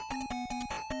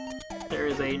 There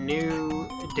is a new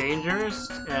dangerous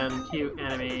and cute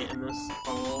enemy in this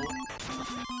level.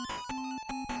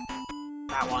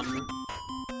 That one.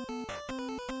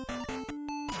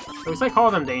 At least I call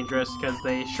them dangerous because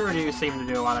they sure do seem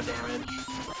to do a lot of damage.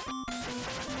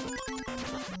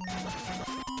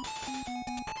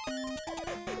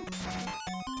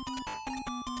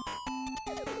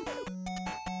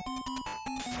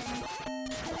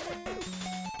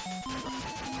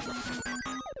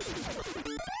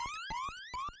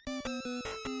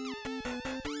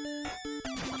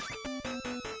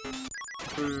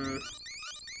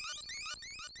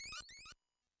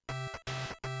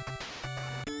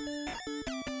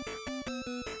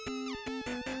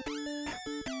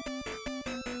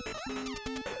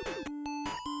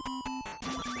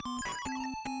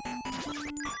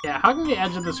 Yeah, hugging the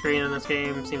edge of the screen in this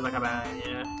game seems like a bad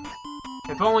idea.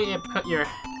 If only it put your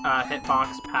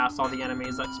hitbox past all the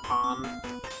enemies that spawn.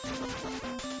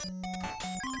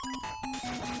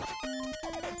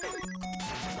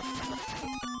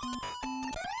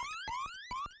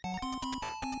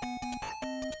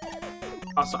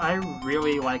 Also, I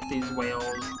really like these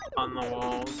whales on the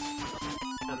walls.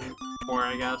 And four,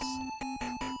 I guess.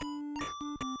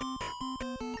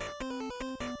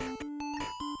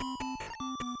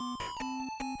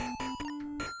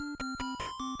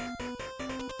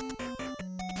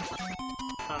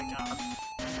 Oh god.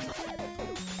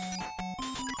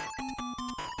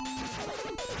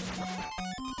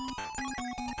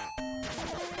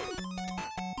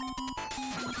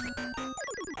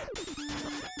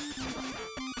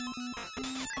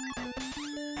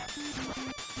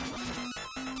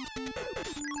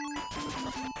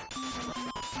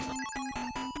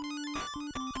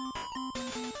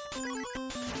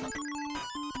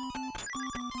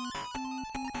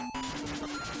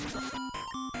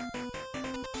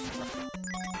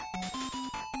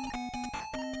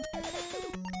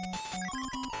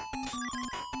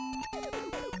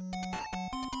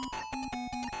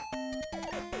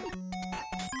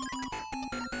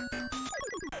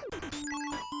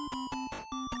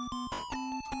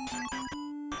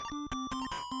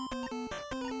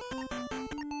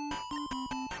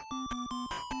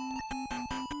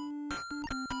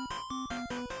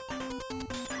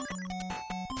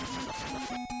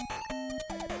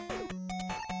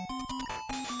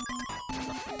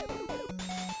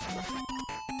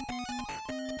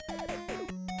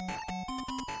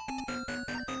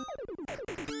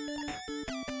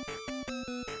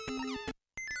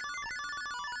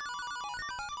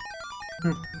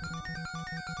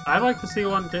 I'd like to see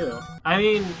one too. I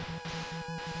mean,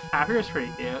 Happier's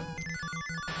pretty cute.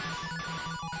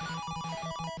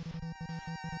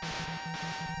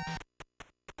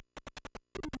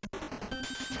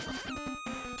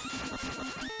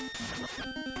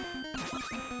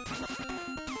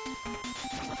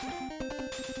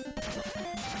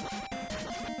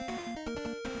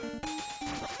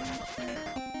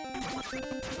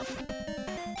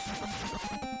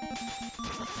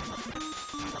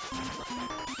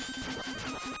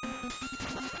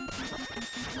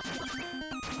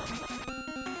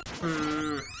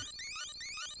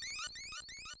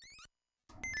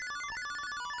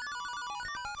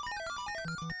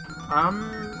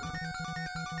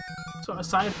 So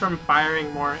aside from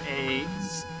firing more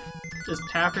eggs, is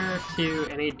Tapper 2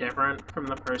 any different from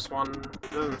the first one?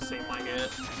 It doesn't seem like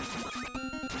it.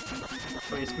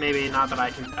 At least maybe not that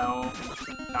I can tell.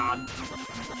 God.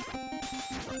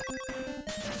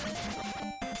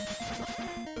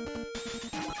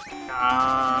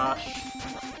 Gosh.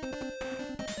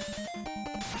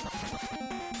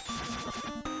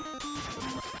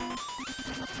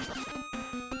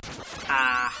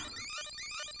 Ah.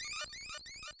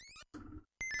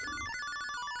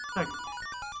 Okay.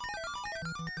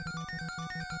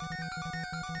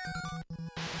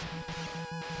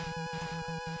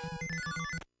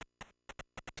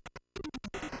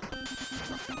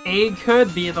 A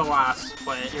could be the last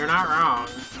split, you're not wrong.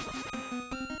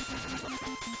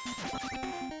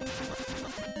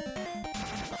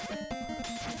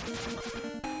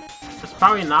 It's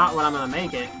probably not what I'm gonna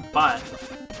make it, but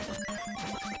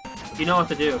you know what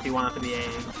to do if you want it to be A.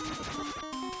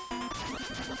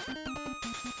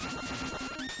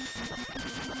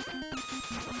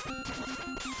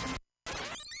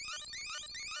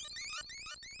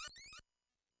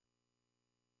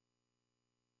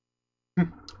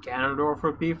 Ganondorf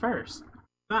would be first.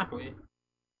 Exactly.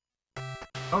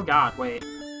 Oh god, wait.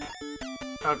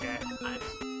 Okay, nice.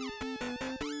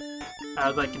 I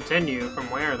was like, continue from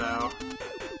where though?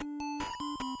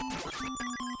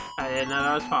 I didn't know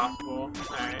that was possible.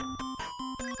 Alright.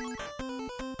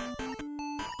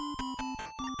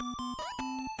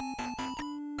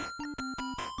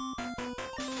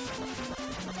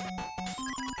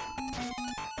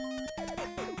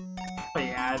 But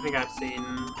yeah, I think I've seen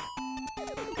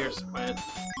your split.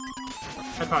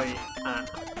 I probably, I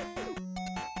don't know.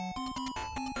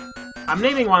 I'm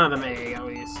naming one of them A, at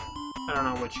least. I don't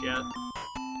know which yet.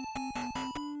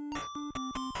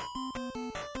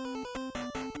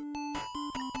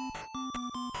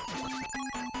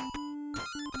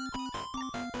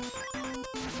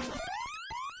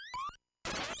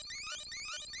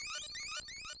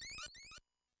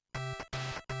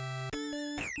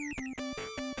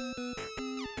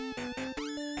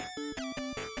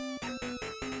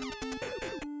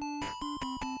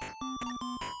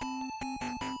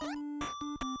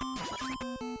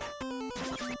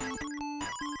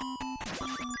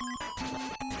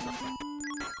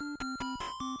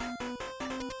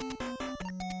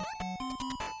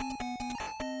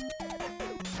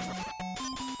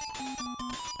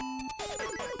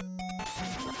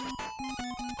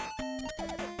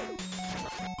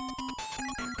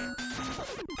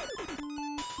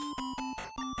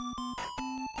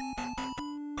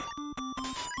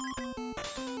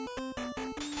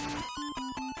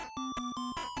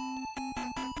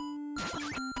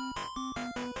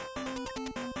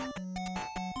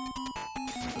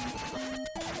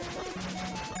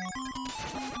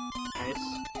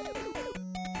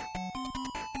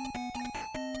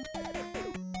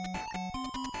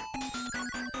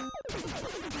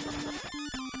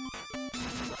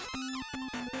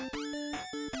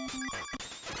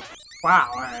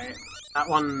 Wow, alright. That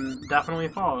one definitely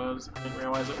follows. I didn't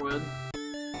realize it would.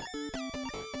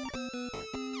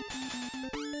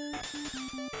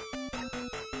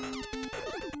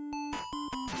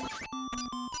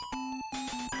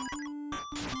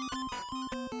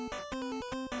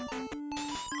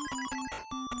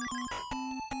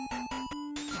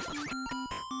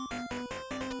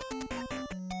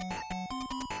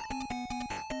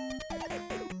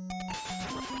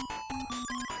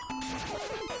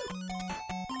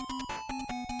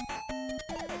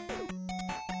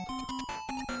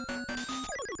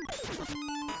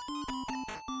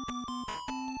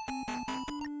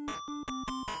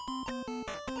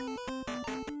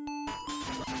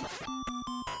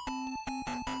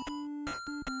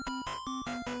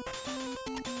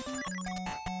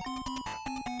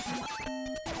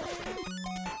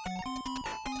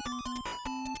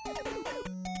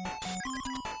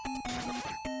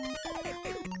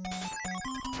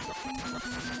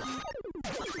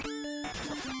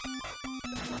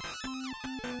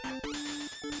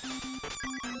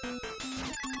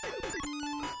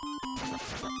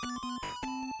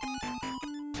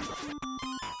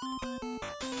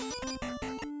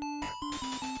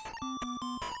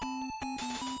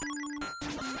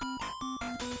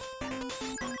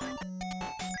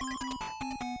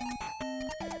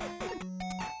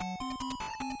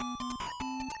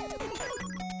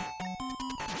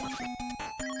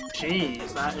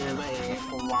 Jeez, that is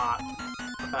a lot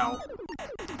of health.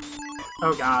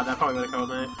 Oh god, that probably would have killed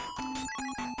me.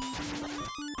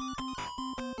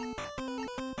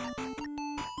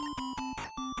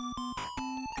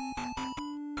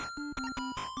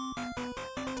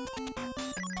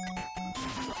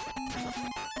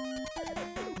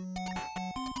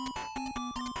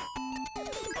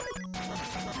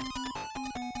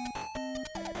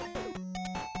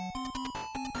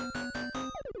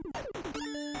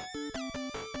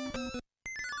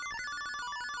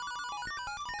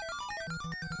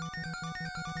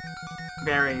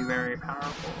 Very, very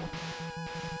powerful.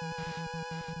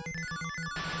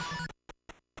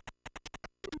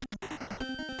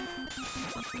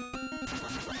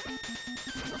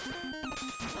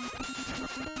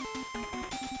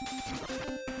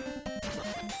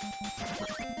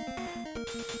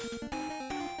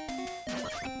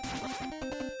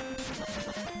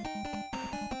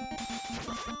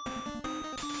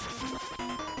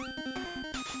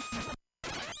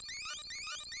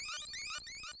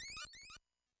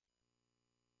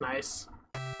 Nice.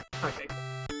 Okay.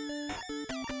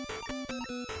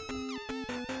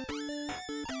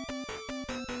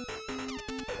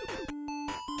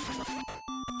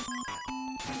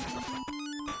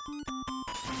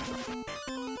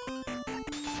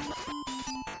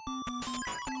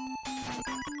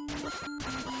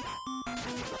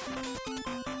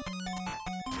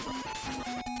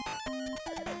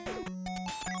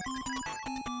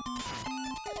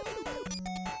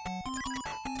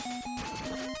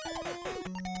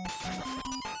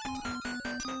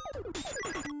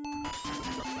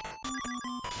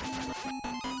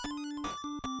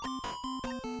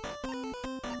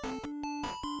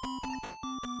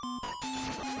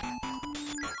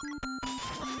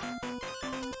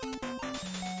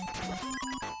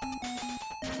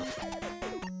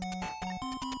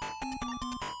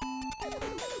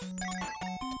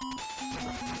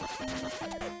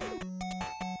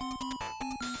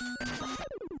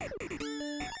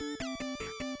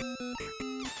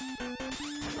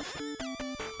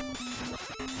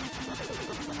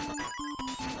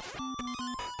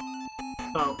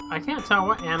 So, I can't tell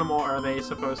what animal are they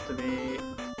supposed to be.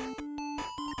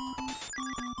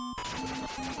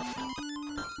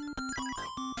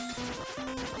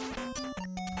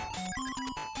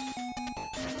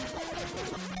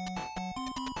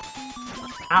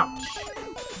 Ouch.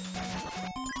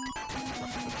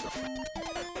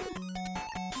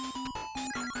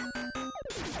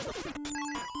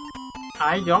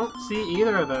 I don't see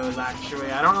either of those,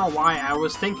 actually. I don't know why. I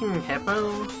was thinking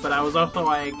hippo, but I was also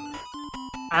like,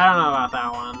 I don't know about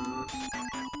that one.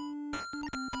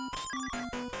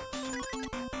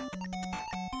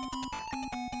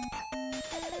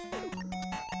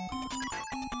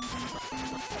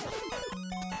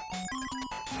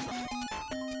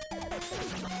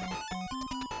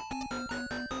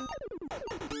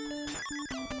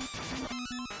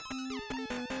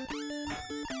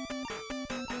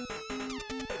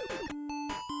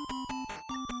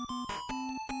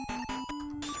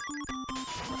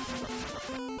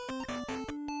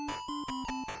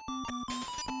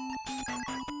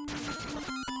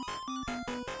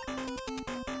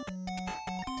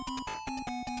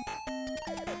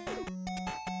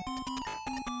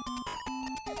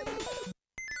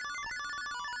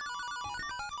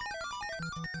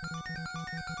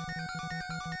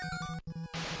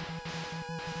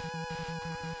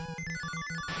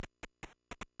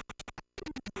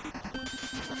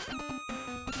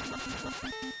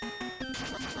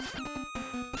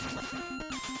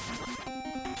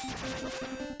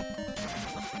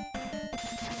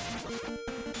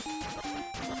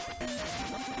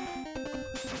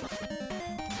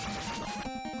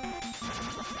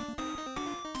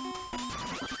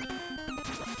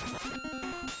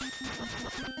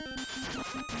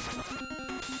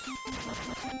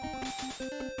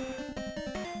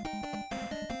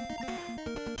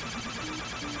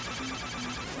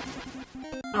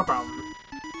 No problem.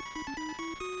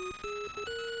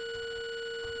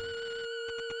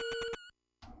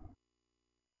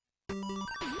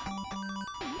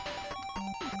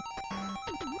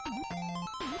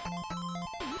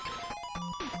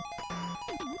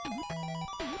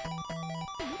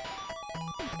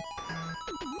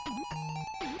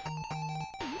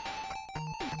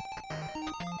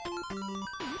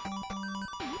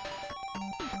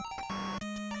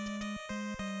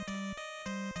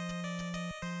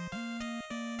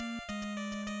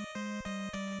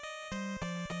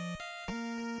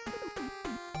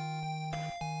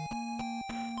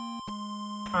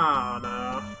 Oh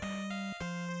no.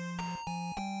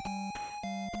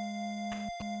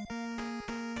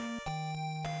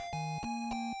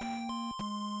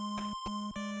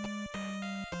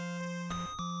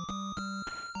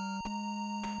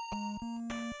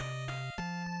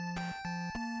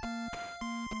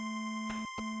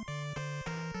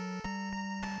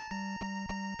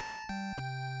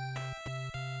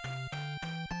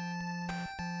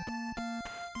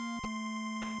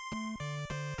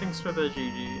 Thanks for the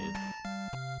GGs.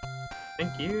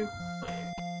 Thank you.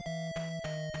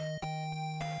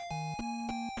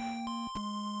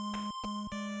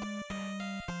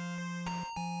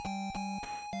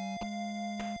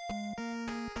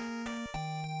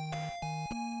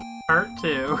 Part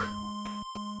 2.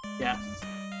 Yes.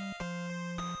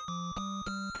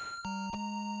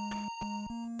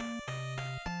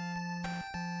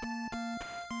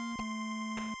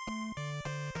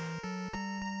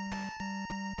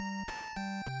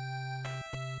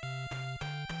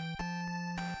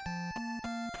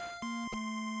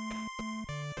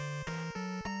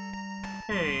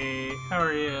 Hey, how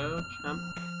are you, champ?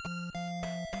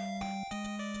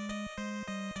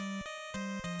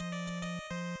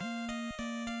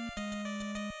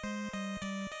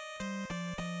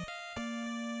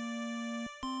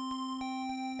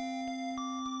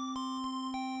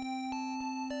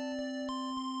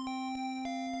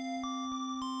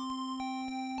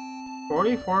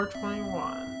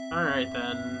 $44.21. Alright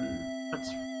then. That's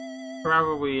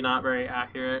probably not very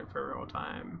accurate for real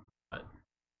time.